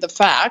 Eleanor, the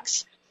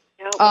facts?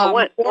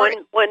 One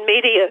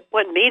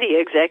media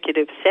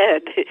executive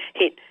said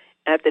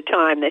at the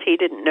time that he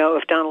didn't know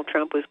if Donald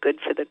Trump was good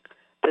for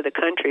the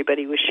country, but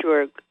he was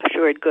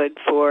assured good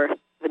for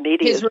the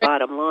media's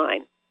bottom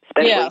line,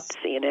 especially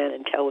CNN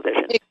and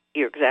television.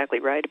 You're exactly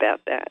right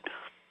about that.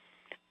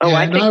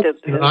 I think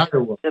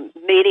the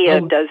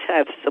media does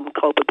have some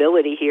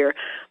culpability here,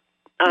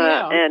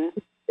 and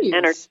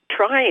are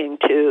trying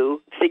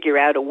to figure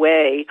out a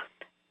way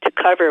to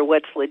cover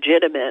what's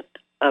legitimate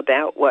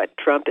about what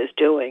Trump is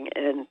doing,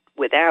 and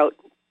without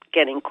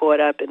getting caught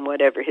up in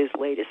whatever his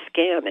latest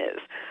scam is.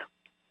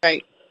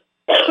 Right.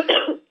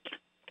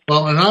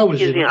 Well, and I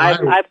was.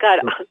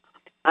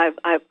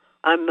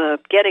 I'm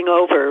getting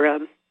over,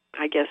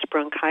 I guess,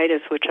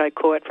 bronchitis, which I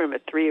caught from a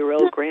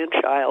 3-year-old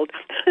grandchild.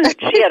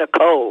 She had a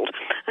cold,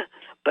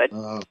 but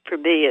for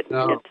me, it's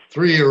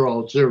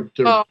 3-year-olds. They're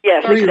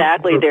yes,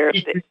 exactly. They're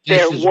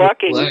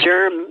walking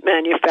germ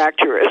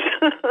manufacturers.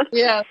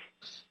 Yeah.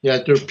 Yeah,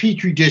 they're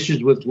petri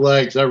dishes with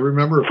legs. I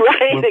remember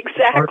when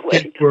exactly. Our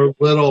kids were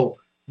little.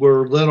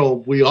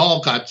 We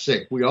all got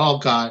sick.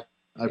 I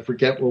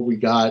forget what we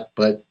got,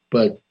 but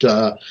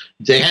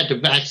they had to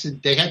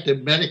vaccinate. They had to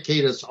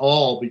medicate us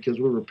all because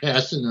we were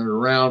passing it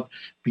around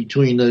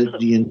between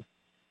the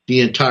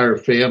entire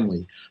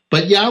family.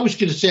 But yeah, I was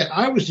going to say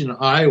I was in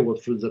Iowa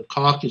for the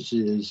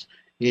caucuses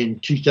in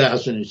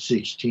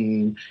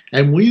 2016,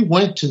 and we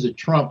went to the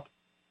Trump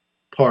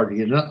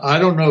party. And I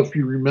don't know if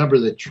you remember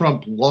that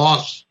Trump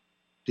lost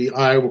the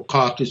Iowa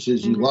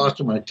caucuses. He lost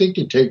them, I think,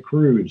 to Ted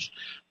Cruz.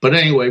 But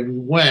anyway, we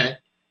went,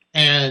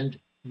 and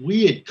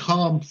we had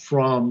come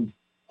from,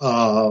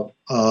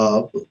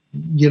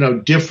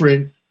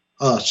 different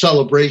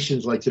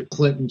celebrations like the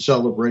Clinton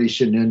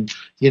celebration and,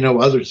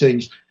 other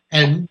things.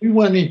 And we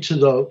went into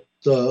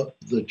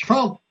the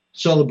Trump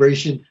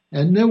celebration,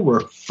 and there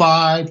were at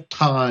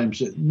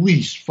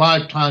least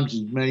five times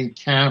as many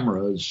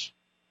cameras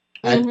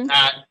at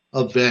that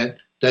event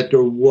that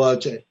there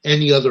was at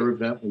any other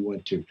event we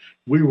went to.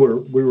 We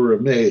were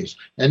amazed.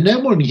 And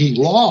then when he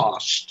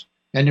lost,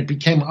 and it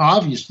became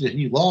obvious that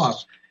he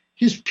lost,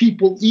 his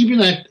people, even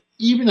at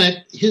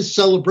his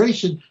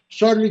celebration,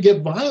 started to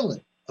get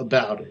violent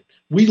about it.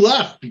 We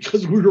left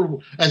because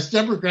as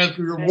Democrats,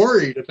 we were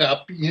worried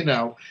about,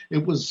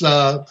 it was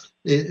a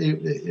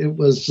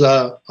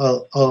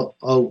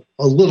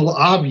little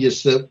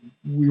obvious that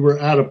we were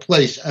out of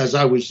place, as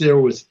I was there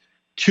with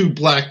 2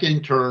 black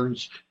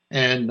interns,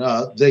 and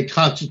they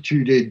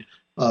constituted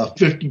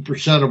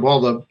 50% of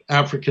all the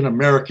African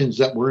Americans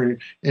that were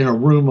in a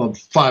room of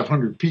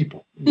 500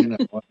 people.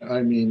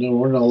 I mean, there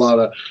weren't a lot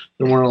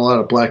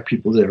of black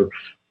people there.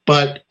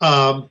 But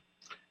let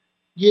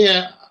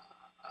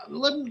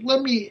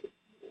me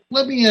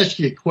ask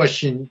you a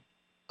question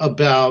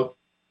about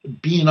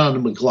being on the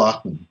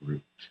McLaughlin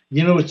group.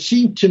 It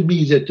seemed to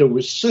me that there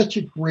was such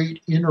a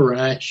great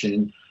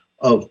interaction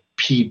of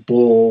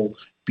people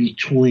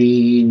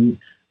between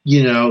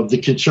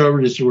the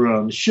conservatives who were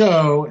on the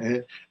show,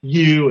 and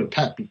you and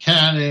Pat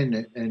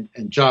Buchanan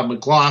and John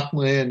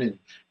McLaughlin,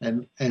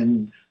 and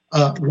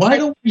why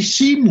don't we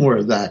see more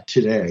of that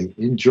today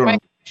in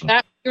journalism? Well,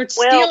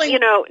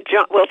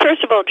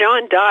 first of all,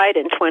 John died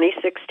in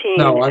 2016,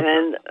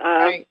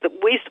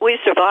 we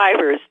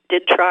survivors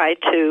did try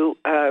to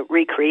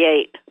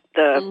recreate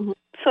the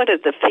sort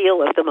of the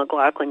feel of the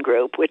McLaughlin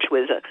group, which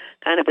was a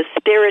kind of a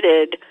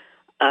spirited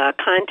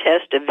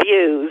contest of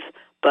views,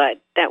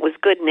 but that was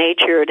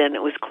good-natured, and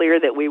it was clear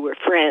that we were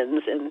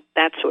friends and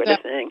that sort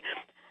of thing.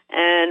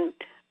 And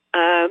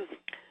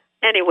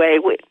anyway,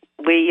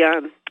 we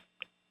had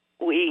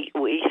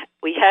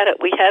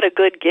a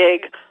good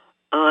gig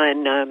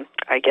on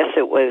I guess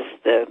it was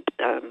the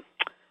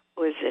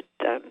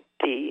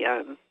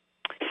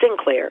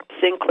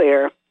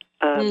Sinclair,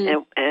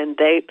 and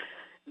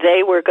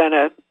they were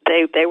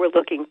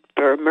looking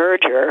for a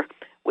merger,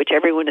 which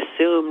everyone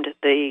assumed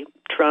the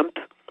Trump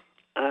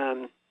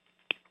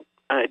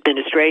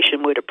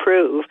administration would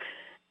approve,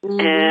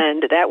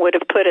 and that would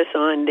have put us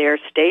on their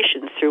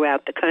stations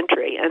throughout the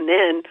country. And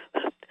then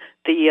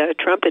the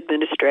Trump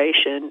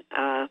administration,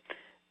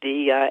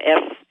 the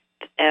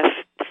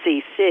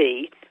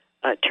FCC,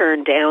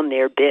 turned down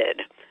their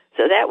bid.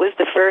 So that was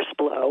the first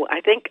blow.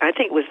 I think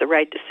it was the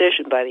right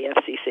decision by the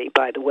FCC,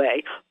 by the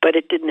way, but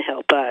it didn't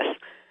help us.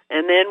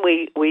 And then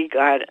we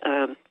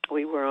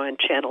were on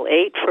Channel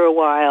 8 for a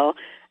while,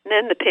 and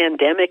then the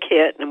pandemic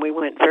hit, and we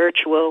went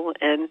virtual,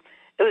 and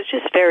it was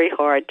just very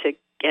hard to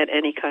get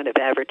any kind of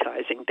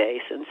advertising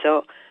base. And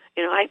so,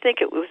 I think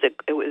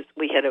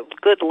we had a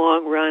good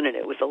long run, and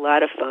it was a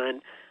lot of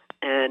fun.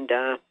 And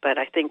but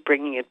I think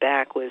bringing it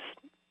back was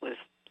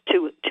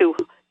too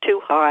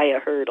high a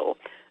hurdle.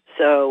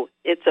 So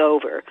it's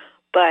over.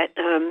 But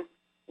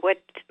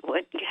what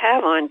you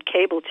have on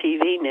cable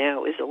TV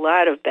now is a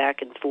lot of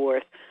back and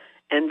forth,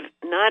 and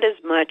not as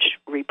much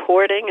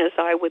reporting as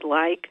I would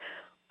like.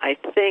 I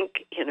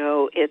think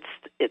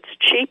it's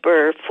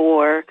cheaper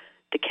for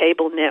the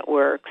cable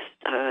networks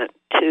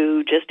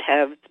to just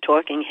have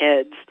talking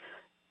heads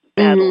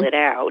battle it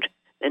out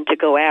than to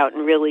go out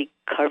and really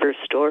cover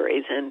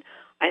stories. And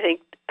I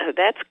think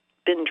that's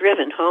been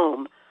driven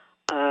home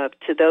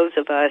to those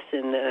of us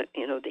in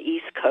the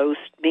East Coast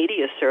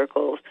media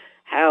circles,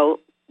 how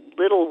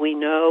little we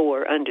know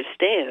or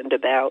understand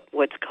about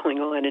what's going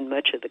on in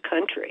much of the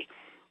country.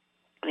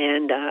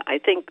 And I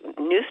think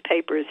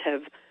newspapers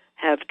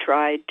have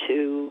tried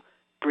to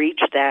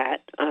breach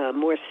that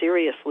more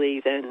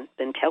seriously than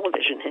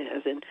television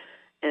has.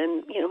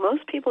 And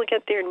most people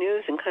get their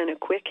news in kind of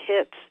quick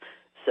hits.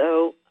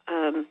 So,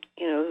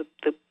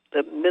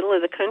 the middle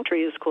of the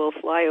country is called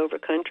flyover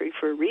country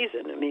for a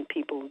reason. I mean,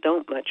 people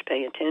don't much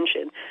pay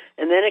attention.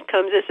 And then it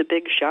comes as a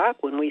big shock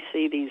when we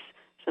see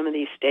some of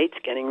these states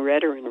getting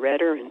redder and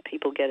redder and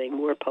people getting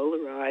more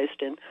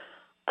polarized. And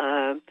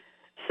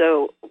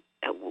so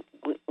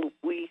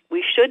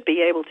we should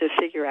be able to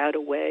figure out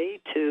a way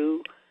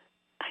to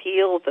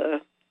heal the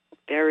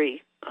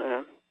very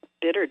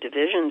bitter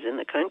divisions in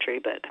the country.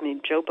 But, I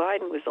mean, Joe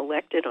Biden was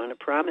elected on a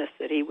promise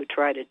that he would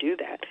try to do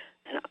that.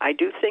 And I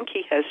do think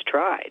he has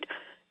tried.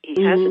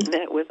 He hasn't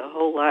met with a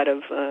whole lot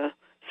of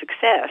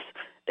success.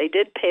 They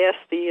did pass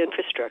the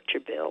infrastructure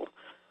bill,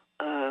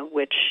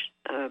 which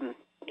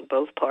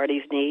both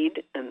parties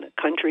need and the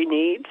country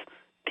needs.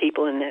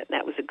 People in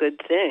that was a good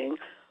thing.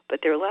 But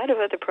there are a lot of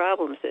other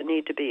problems that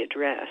need to be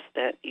addressed,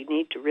 that you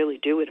need to really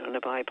do it on a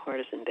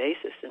bipartisan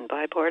basis. And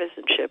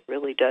bipartisanship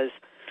really does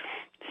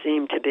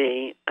seem to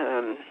be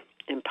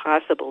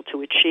impossible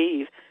to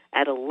achieve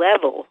at a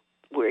level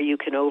where you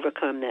can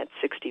overcome that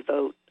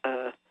 60-vote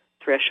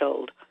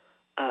threshold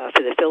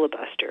for the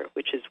filibuster,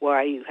 which is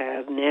why you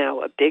have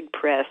now a big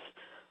press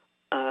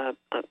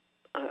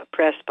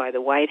by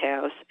the White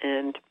House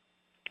and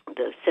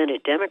the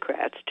Senate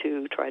Democrats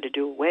to try to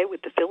do away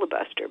with the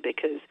filibuster,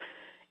 because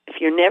if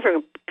you're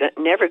never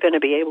going to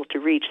be able to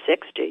reach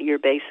 60, you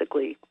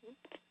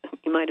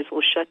might as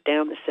well shut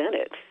down the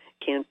Senate.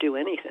 Can't do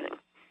anything.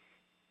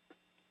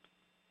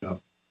 Yeah.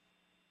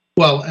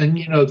 Well, and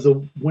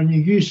when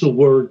you use the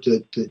word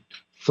that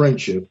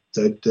friendship,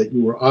 that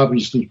you were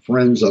obviously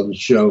friends on the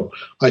show,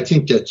 I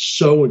think that's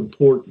so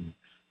important,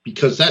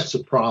 because that's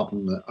the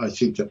problem. That I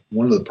think that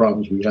one of the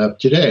problems we have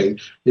today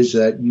is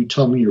that you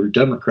tell me you're a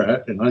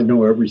Democrat and I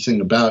know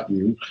everything about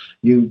you.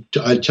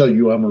 I tell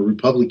you I'm a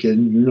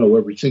Republican, you know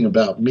everything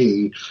about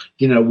me.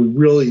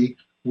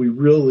 We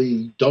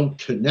really don't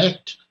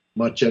connect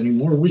much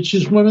anymore, which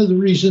is one of the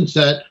reasons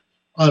that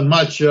on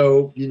my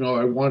show,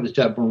 I wanted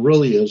to have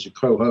Marilia as a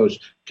co-host,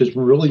 because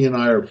Marilia and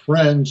I are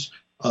friends.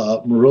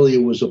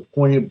 Marilia was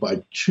appointed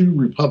by 2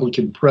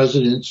 Republican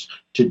presidents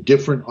to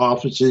different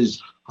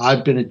offices.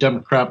 I've been a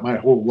Democrat my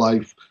whole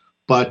life,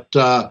 but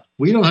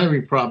we don't have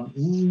any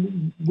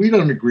problem. We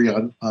don't agree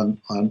on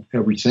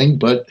everything,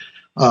 but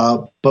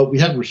we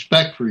have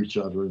respect for each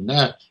other, and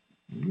that's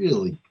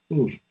really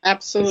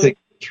absolutely. I think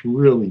it's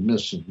really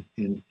missing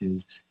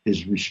in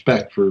his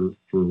respect for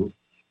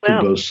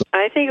both sides.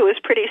 I think it was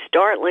pretty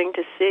startling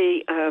to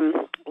see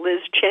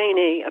Liz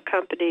Cheney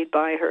accompanied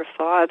by her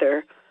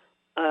father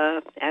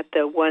at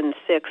the 1/6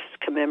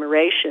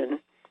 commemoration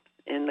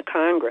in the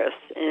Congress,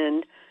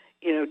 and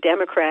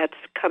Democrats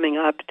coming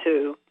up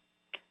to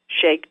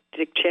shake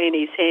Dick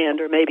Cheney's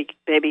hand, or maybe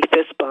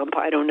fist bump,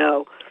 I don't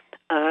know.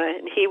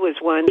 And he was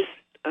once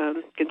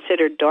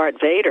considered Darth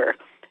Vader,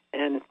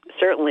 and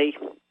certainly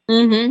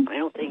I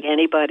don't think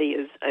anybody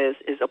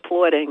is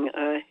applauding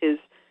his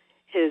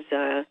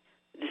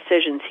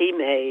decisions he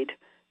made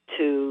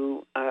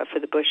for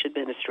the Bush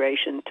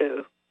administration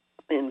to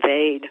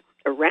invade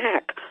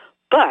Iraq.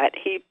 But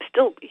he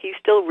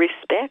still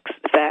respects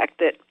the fact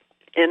that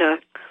in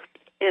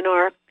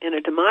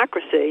a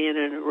democracy and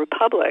in a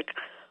republic,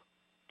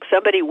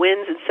 somebody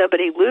wins and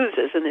somebody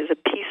loses, and there's a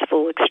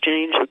peaceful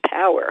exchange of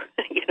power,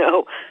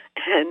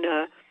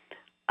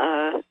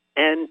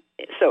 and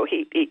so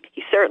he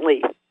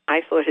certainly,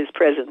 I thought his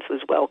presence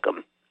was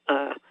welcome,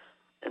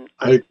 and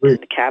I agree.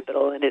 in the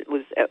Capitol, and it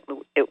was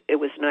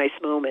a nice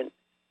moment.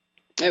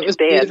 It was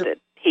bad beautiful. that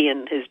he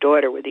and his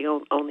daughter were the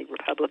only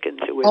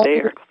Republicans who were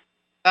there.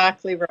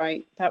 Exactly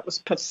right. That was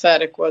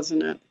pathetic,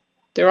 wasn't it?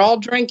 They're all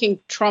drinking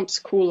Trump's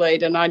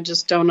Kool-Aid, and I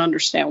just don't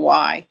understand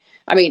why.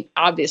 I mean,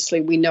 obviously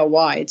we know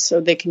why. It's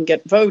so they can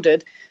get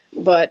voted.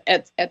 But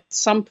at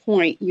some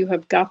point, you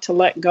have got to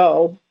let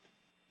go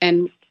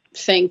and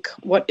think,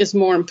 what is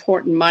more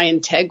important, my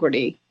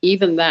integrity?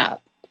 Even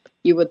that.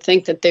 You would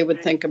think that they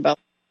would think about,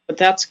 but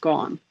that's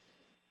gone.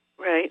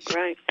 Right.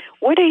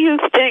 What do you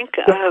think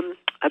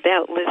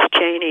about Liz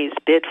Cheney's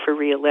bid for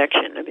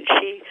re-election? I mean,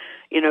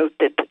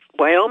 that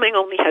Wyoming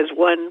only has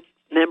one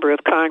member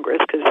of Congress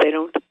because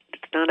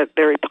it's not a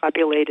very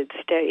populated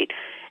state,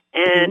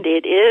 and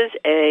it is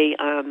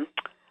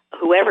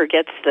whoever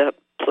gets the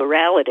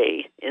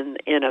plurality in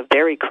a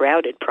very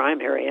crowded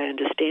primary, I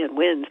understand,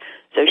 wins.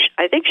 So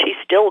I think she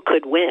still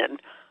could win,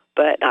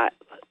 but I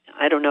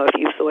don't know if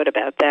you've thought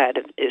about that.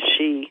 If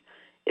she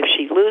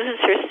loses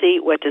her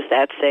seat, what does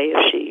that say?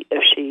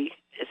 If she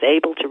is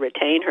able to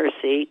retain her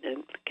seat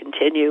and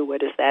continue,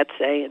 what does that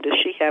say? And does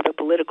she have a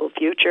political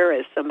future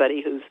as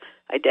somebody who's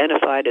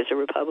identified as a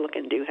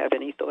Republican? Do you have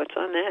any thoughts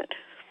on that?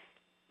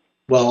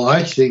 Well,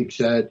 I think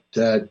that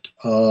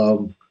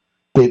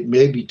it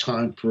may be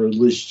time for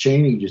Liz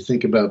Cheney to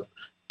think about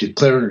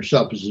declaring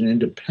herself as an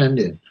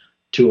independent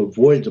to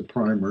avoid the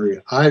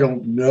primary. I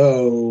don't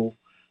know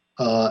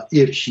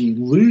if she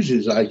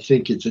loses. I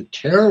think it's a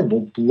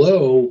terrible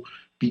blow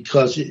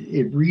because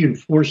it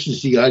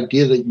reinforces the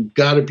idea that you've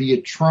got to be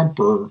a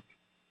Trumper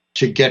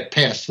to get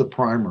past the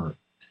primary.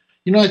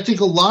 I think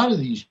a lot of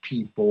these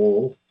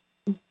people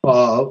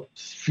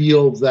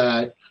feel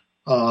that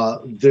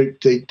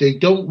they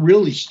don't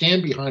really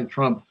stand behind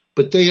Trump,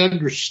 but they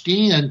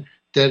understand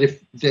that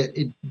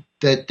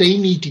that they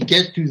need to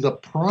get through the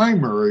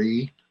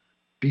primary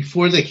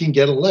before they can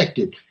get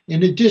elected. In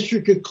the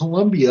District of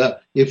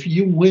Columbia, if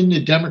you win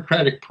the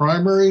Democratic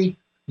primary,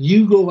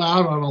 you go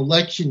out on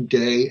election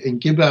day and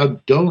give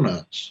out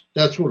donuts.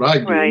 That's what I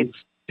do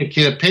to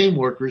campaign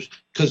workers,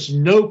 because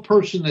no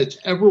person that's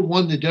ever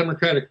won the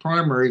Democratic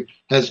primary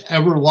has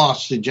ever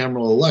lost the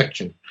general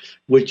election,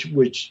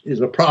 which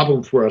is a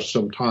problem for us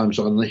sometimes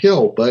on the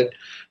Hill. But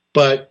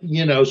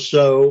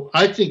so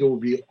I think it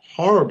would be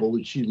horrible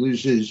if she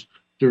loses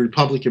the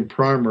Republican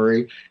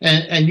primary,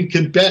 and you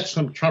can bet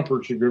some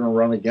Trumpers are going to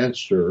run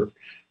against her,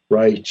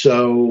 right?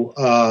 So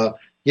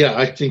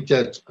I think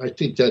that's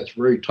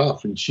very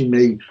tough, and she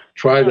may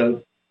try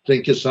to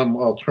think of some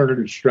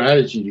alternative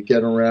strategy to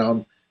get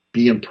around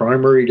being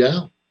primaried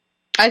out.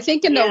 I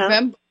think in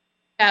November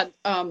had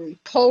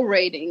poll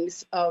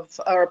ratings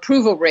or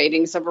approval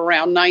ratings of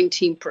around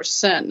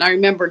 19%. And I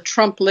remember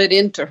Trump lit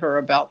into her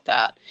about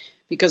that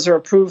because her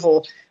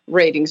approval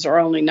ratings are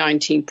only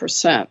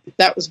 19%.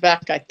 That was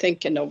back, I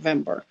think, in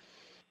November.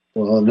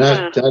 Well, and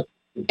that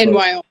in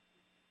Wyoming.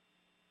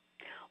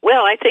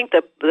 Well, I think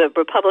the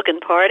Republican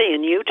Party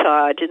in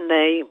Utah, didn't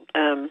they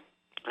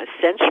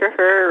censure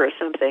her or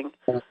something?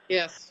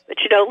 Yes. But,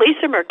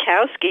 Lisa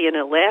Murkowski in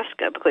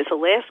Alaska, because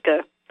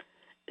Alaska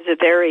is a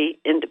very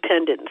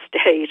independent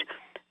state,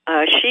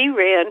 she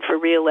ran for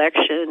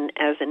re-election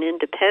as an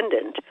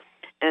independent,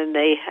 and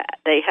they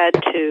had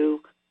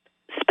to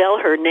spell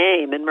her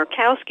name, and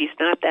Murkowski's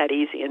not that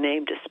easy a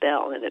name to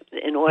spell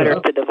in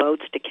order for the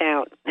votes to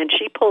count. And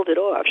she pulled it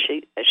off.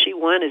 She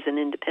won as an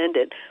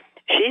independent.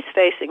 She's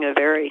facing a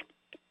very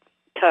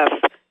tough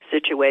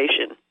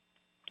situation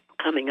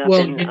coming up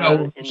in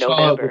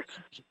November.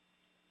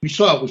 We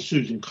saw it with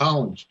Susan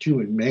Collins, too,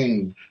 in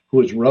Maine, who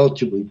was a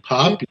relatively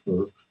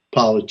popular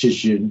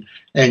politician,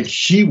 and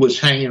she was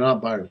hanging on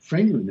by her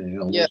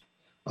fingernails. Yeah.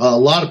 A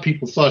lot of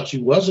people thought she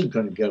wasn't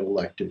going to get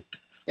elected.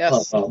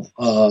 Yes.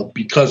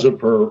 Because of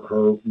her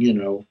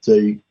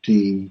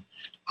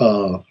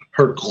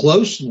her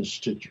closeness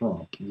to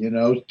Trump.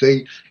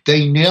 They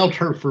nailed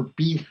her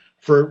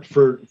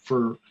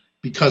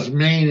because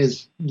Maine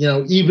is,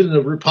 even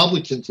the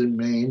Republicans in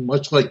Maine,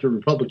 much like the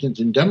Republicans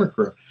in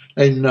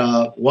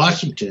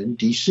Washington,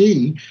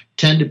 D.C.,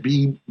 tend to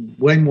be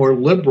way more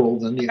liberal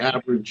than the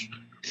average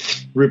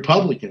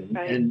Republican.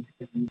 Right.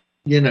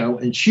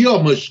 And she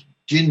almost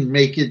didn't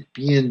make it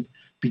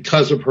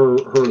because of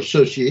her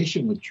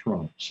association with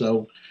Trump.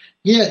 So,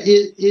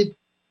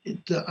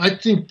 I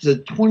think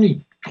that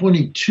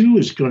 2022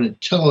 is going to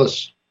tell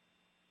us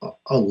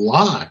a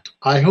lot.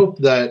 I hope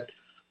that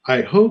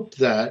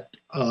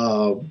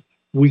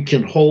we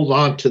can hold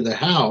on to the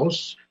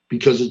House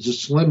because it's a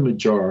slim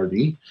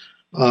majority.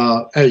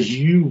 As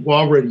you've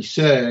already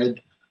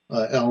said,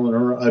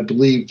 Eleanor, I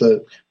believe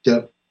that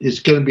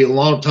it's going to be a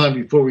long time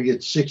before we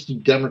get 60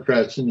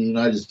 Democrats in the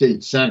United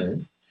States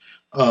Senate.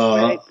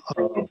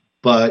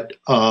 But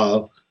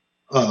I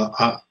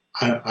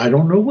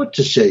don't know what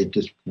to say at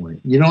this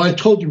point. I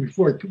told you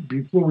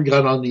before we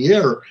got on the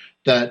air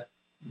that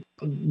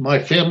my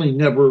family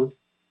never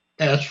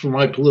asked for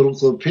my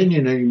political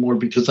opinion anymore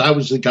because I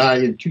was the guy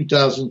in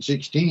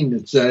 2016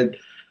 that said,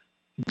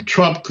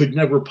 Trump could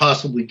never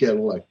possibly get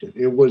elected.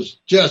 It was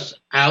just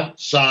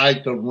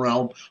outside the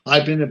realm.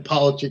 I've been in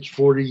politics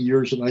 40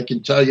 years, and I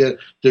can tell you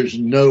there's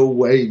no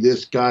way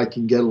this guy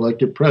can get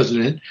elected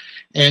president.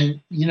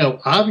 And,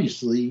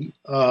 obviously,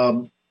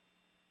 that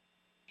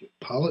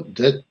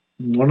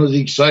one of the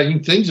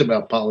exciting things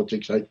about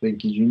politics, I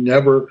think, is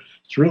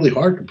it's really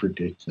hard to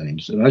predict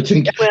things. And I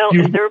think if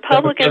the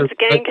Republicans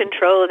gain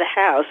control of the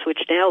House, which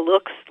now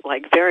looks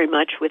like very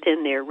much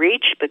within their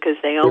reach because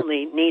they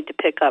only need to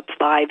pick up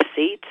 5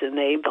 seats, and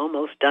they've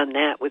almost done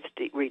that with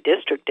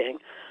redistricting.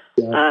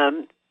 Yeah.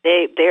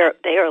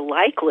 They are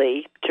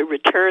likely to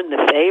return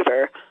the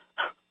favor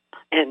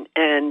and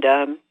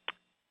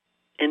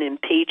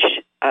impeach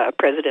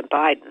President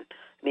Biden.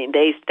 I mean,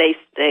 they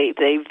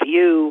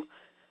view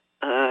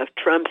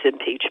Trump's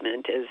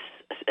impeachment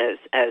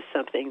as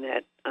something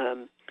that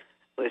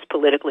was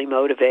politically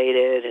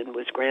motivated and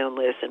was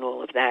groundless and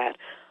all of that,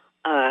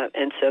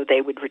 and so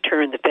they would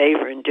return the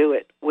favor and do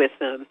it with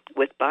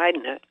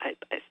Biden. I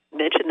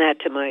mentioned that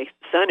to my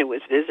son who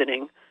was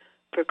visiting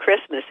for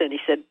Christmas, and he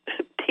said,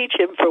 "Impeach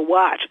him for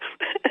what?"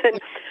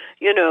 and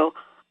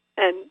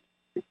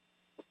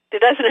there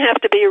doesn't have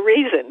to be a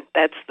reason.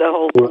 That's the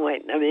whole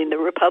point. I mean, the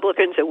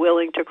Republicans are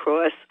willing to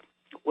cross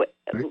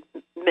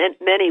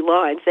many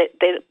lines.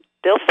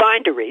 They'll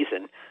find a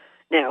reason.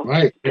 Now,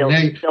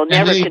 they'll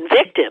never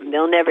convict him.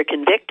 They'll never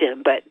convict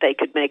him, but they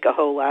could make a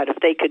whole lot of.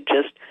 They could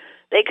just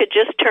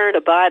turn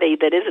a body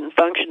that isn't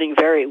functioning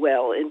very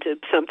well into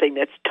something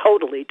that's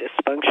totally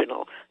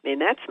dysfunctional. I mean,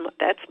 that's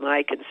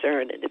my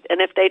concern.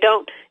 And if they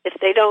don't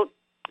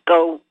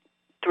go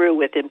through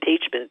with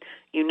impeachment,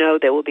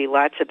 there will be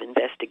lots of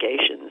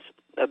investigations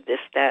of this,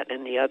 that,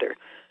 and the other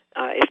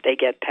if they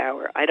get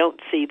power. I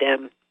don't see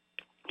them,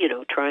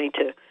 trying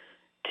to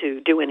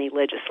do any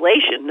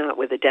legislation, not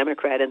with a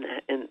Democrat in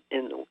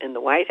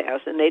the White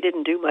House, and they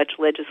didn't do much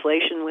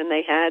legislation when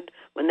they had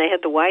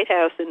the White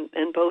House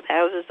and both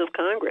houses of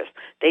Congress.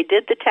 They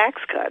did the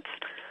tax cuts,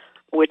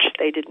 which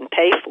they didn't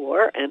pay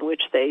for, and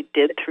which they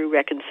did through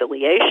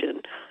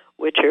reconciliation,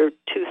 which are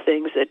two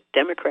things that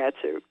Democrats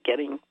are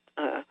getting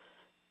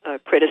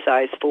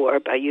criticized for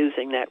by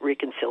using that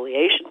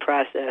reconciliation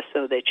process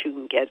so that you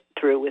can get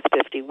through with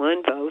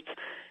 51 votes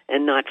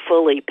and not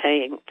fully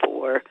paying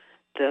for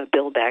the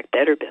Build Back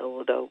Better bill,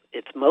 although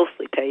it's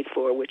mostly paid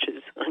for, which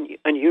is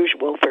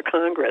unusual for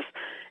Congress.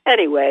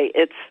 Anyway,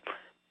 it's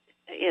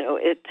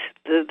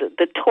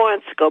the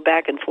taunts go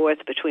back and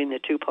forth between the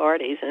two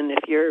parties, and if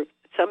you're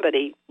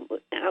somebody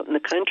out in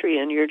the country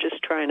and you're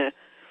just trying to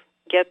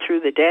get through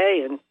the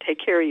day and take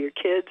care of your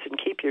kids and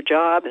keep your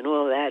job and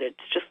all of that,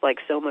 it's just like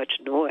so much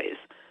noise,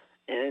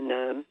 and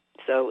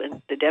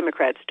the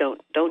Democrats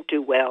don't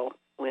do well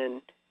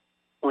when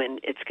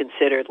it's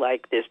considered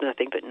like there's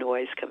nothing but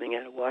noise coming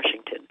out of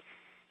Washington.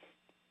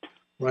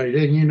 Right,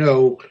 and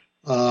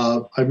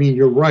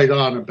you're right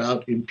on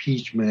about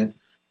impeachment.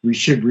 We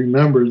should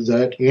remember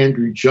that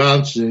Andrew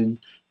Johnson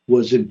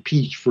was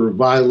impeached for a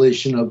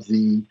violation of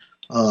the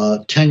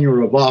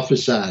Tenure of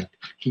Office Act.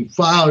 He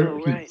fired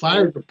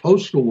a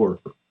postal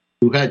worker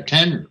who had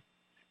tenure,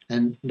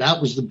 and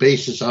that was the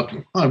basis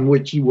on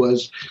which he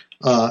was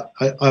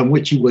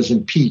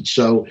impeached.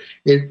 So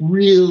it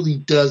really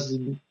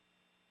doesn't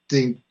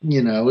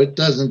it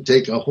doesn't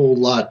take a whole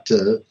lot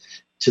to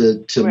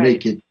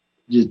make it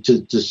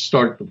to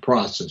start the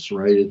process,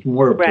 right? It's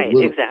more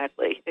political.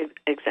 Exactly.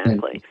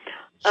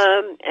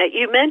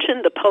 You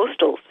mentioned the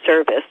Postal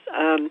Service.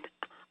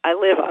 I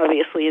live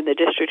obviously in the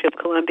District of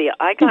Columbia.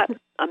 I got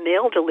a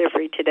mail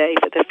delivery today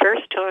for the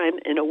first time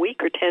in a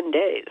week or 10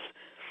 days.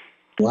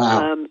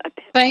 Wow.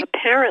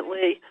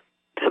 Apparently,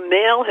 the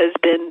mail has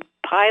been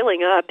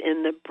piling up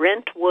in the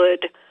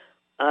Brentwood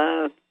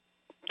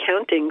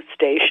counting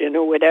station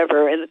or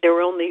whatever, and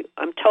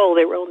I'm told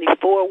there were only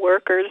 4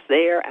 workers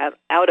there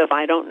out of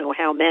I don't know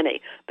how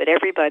many, but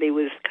everybody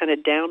was kind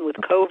of down with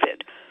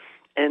COVID.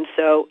 And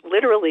so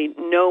literally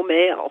no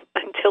mail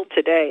until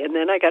today, and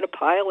then I got a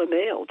pile of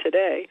mail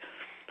today.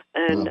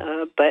 And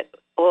but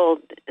all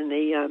in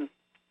the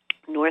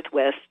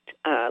Northwest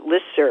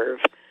listserv,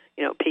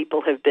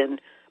 people have been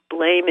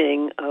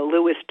blaming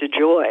Louis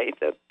DeJoy,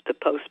 the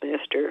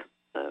postmaster,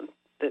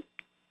 the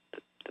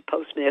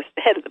postmaster,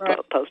 head of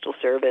the Postal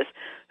Service,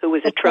 who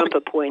was a Trump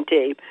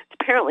appointee. It's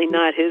apparently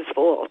not his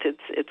fault.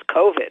 It's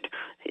COVID.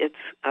 It's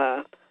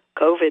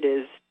COVID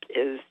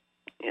is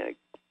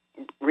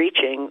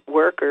reaching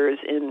workers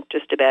in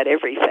just about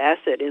every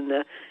facet in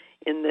the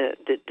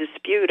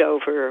dispute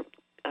over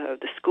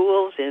the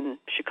schools in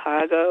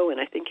Chicago and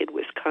I think in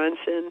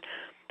Wisconsin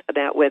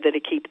about whether to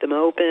keep them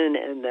open,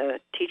 and the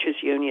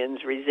teachers'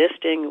 unions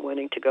resisting,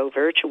 wanting to go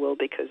virtual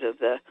because of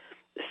the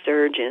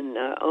surge in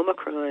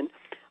Omicron.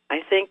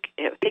 I think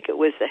it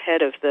was the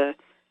head of the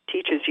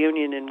teachers'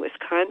 union in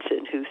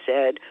Wisconsin who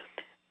said,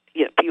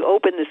 if you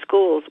open the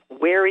schools,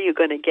 where are you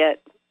going to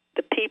get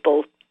the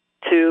people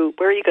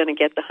where are you going to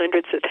get the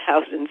hundreds of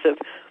thousands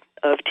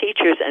of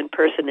teachers and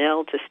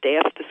personnel to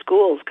staff the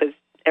schools, because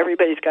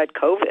everybody's got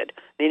COVID.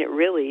 I mean, it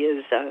really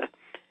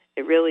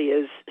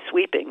is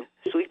sweeping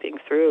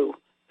through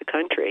the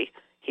country.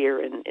 here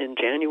in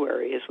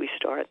January as we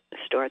start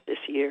this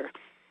year.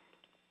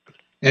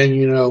 And,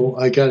 you know,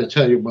 I got to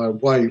tell you, my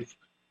wife,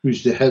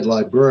 who's the head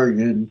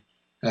librarian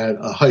at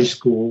a high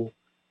school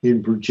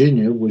in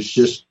Virginia, was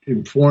just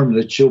informed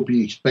that she'll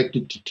be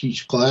expected to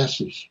teach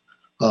classes.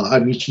 I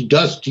mean, she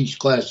does teach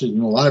classes in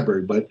the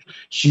library, but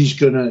she's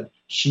gonna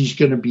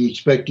be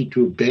expected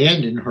to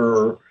abandon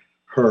her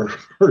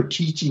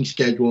teaching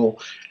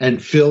schedule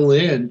and fill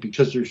in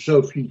because there's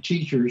so few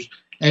teachers,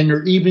 and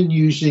they're even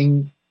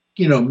using,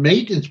 you know,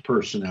 maintenance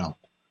personnel,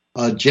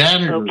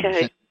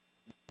 janitors,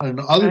 and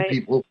other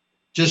people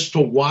just to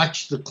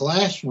watch the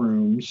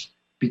classrooms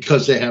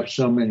because they have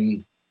so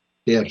many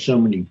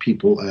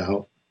people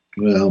out.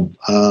 Well,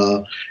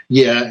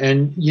 yeah,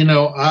 and you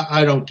know,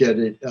 I don't get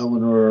it,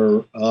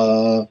 Eleanor.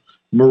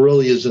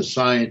 Marilia is a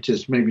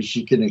scientist. Maybe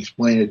she can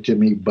explain it to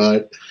me.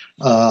 But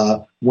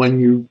when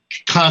you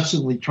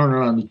constantly turn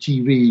on the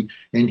TV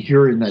and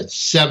hearing that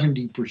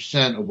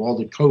 70% of all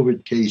the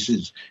COVID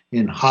cases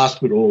in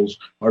hospitals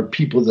are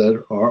people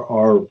that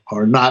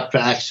are not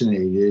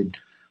vaccinated,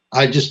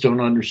 I just don't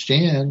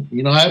understand.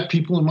 You know, I have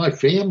people in my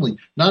family,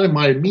 not in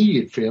my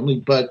immediate family,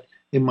 but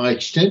in my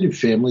extended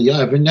family. I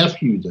have a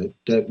nephew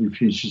that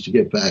refuses to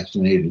get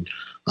vaccinated,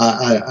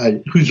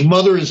 whose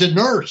mother is a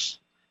nurse.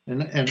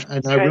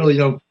 And I really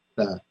don't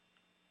get that,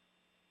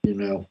 you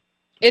know.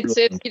 It's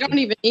you don't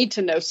even need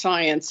to know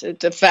science.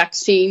 The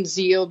vaccines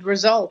yield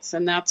results,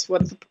 and that's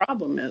what the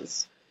problem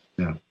is.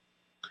 Yeah.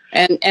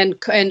 And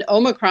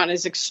Omicron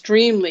is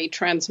extremely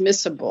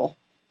transmissible,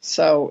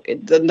 so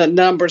the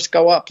numbers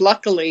go up.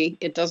 Luckily,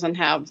 it doesn't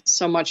have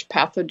so much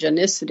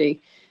pathogenicity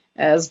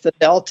as the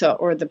Delta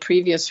or the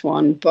previous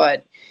one,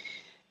 but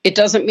it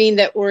doesn't mean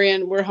that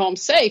we're home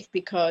safe,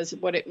 because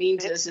what it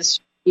means is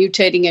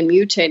mutating,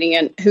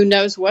 and who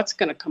knows what's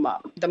going to come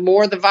up. The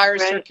more the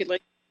virus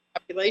circulates in the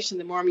population,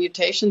 the more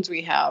mutations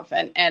we have,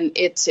 and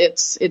it's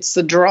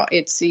the draw.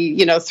 It's the,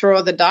 you know, throw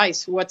of the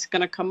dice. What's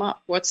going to come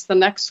up? What's the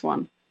next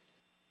one?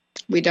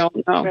 We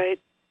don't know.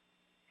 Right.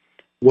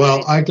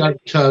 Well, I got to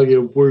tell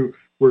you,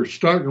 we're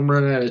starting to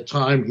run out of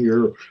time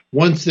here.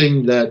 One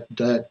thing that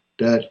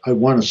I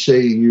want to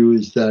say to you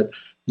is that,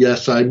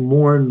 yes, I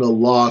mourn the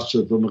loss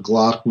of the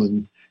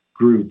McLaughlin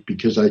group,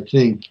 because I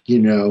think, you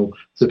know,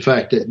 the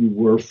fact that you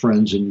were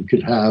friends and you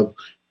could have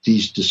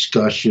these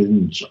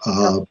discussions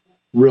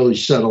really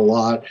said a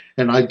lot.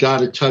 And I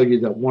got to tell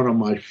you that one of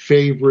my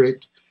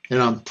favorite,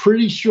 and I'm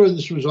pretty sure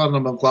this was on the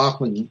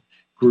McLaughlin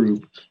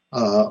group,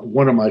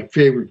 one of my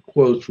favorite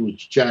quotes was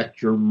Jack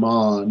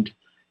Germond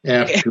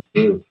after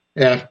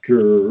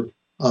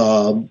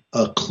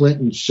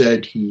Clinton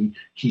said he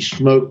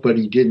smoked but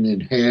he didn't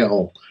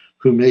inhale,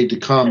 who made the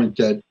comment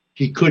that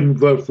he couldn't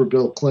vote for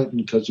Bill Clinton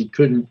because he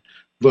couldn't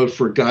vote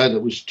for a guy that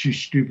was too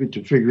stupid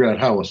to figure out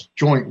how a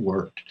joint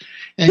worked.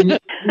 And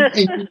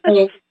you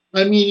know,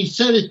 I mean, he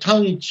said it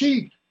tongue in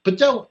cheek, but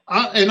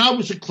I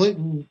was a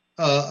Clinton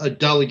a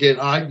delegate.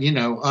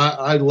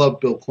 I love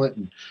Bill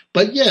Clinton,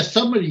 but yeah,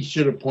 somebody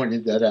should have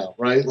pointed that out,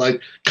 right?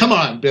 Like, come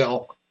on,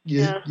 Bill,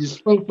 you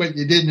spoke but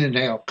you didn't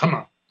inhale. Come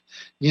on,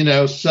 you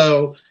know.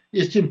 So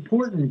it's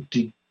important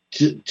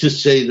to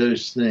say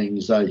those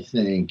things, I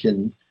think,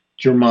 and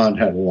Germond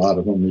had a lot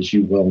of them, as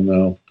you well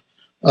know.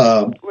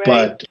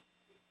 But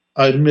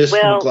I missed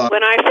McLaughlin.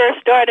 When I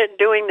first started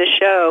doing the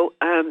show,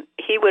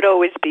 he would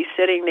always be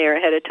sitting there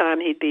ahead of time.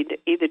 He'd be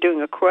either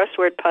doing a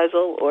crossword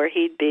puzzle or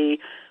he'd be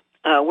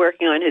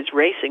working on his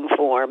racing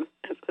form,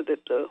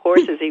 the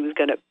horses he was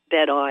going to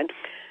bet on.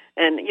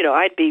 And, you know,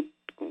 I'd be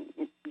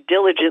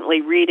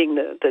diligently reading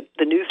the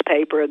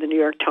newspaper or the New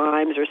York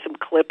Times or some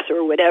clips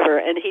or whatever,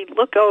 and he'd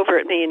look over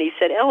at me and he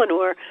said,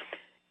 "Eleanor,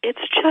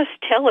 it's just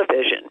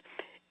television.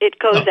 It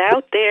goes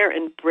out there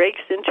and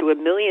breaks into a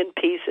million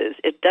pieces.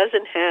 It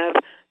doesn't have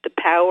the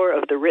power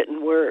of the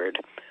written word."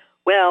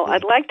 Well,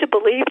 I'd like to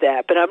believe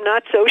that, but I'm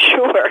not so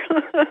sure.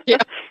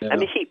 I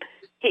mean, he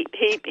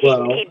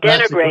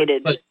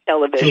denigrated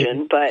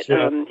television, but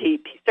he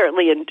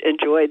certainly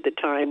enjoyed the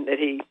time that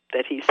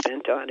he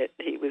spent on it.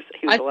 He was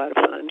a lot of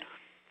fun.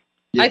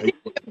 I think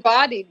he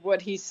embodied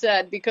what he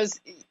said,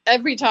 because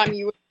every time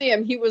you would see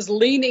him, he was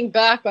leaning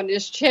back on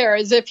his chair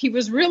as if he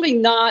was really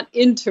not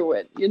into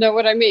it. You know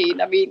what I mean?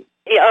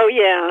 Oh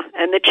yeah,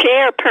 and the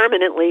chair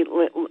permanently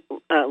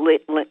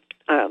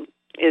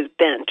is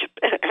bent.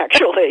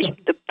 Actually,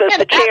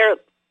 the chair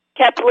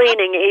kept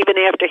leaning even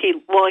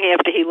long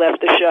after he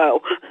left the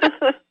show.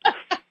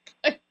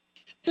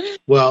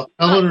 Well,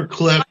 Eleanor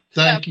Clift,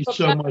 thank you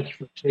so much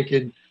for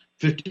taking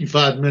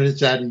 55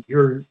 minutes out of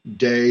your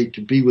day to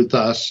be with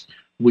us.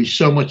 We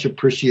so much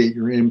appreciate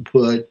your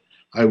input.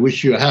 I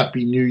wish you a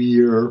happy new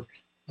year.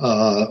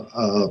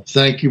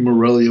 Thank you,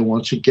 Marilia,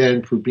 once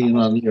again for being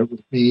on the air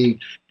with me.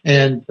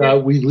 And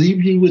we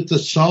leave you with a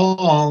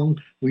song.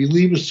 We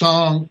leave a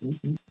song.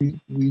 We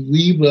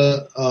leave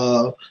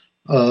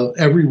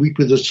every week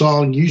with a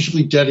song,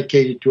 usually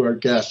dedicated to our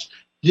guests.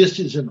 This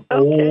is an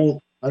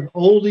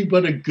oldie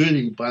but a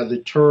goodie by the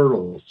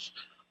Turtles.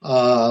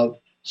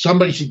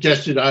 Somebody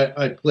suggested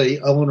I play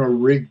Eleanor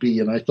Rigby,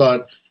 and I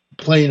thought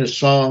playing a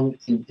song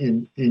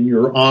in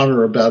your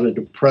honor about a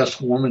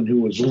depressed woman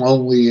who was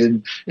lonely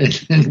and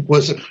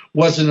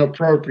wasn't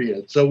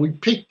appropriate. So we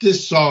picked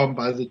this song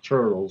by the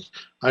Turtles.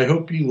 I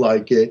hope you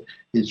like it.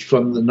 It's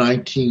from the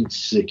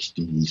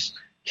 1960s.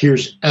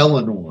 Here's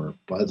Eleanor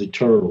by the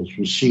Turtles.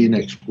 We'll see you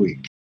next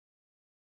week.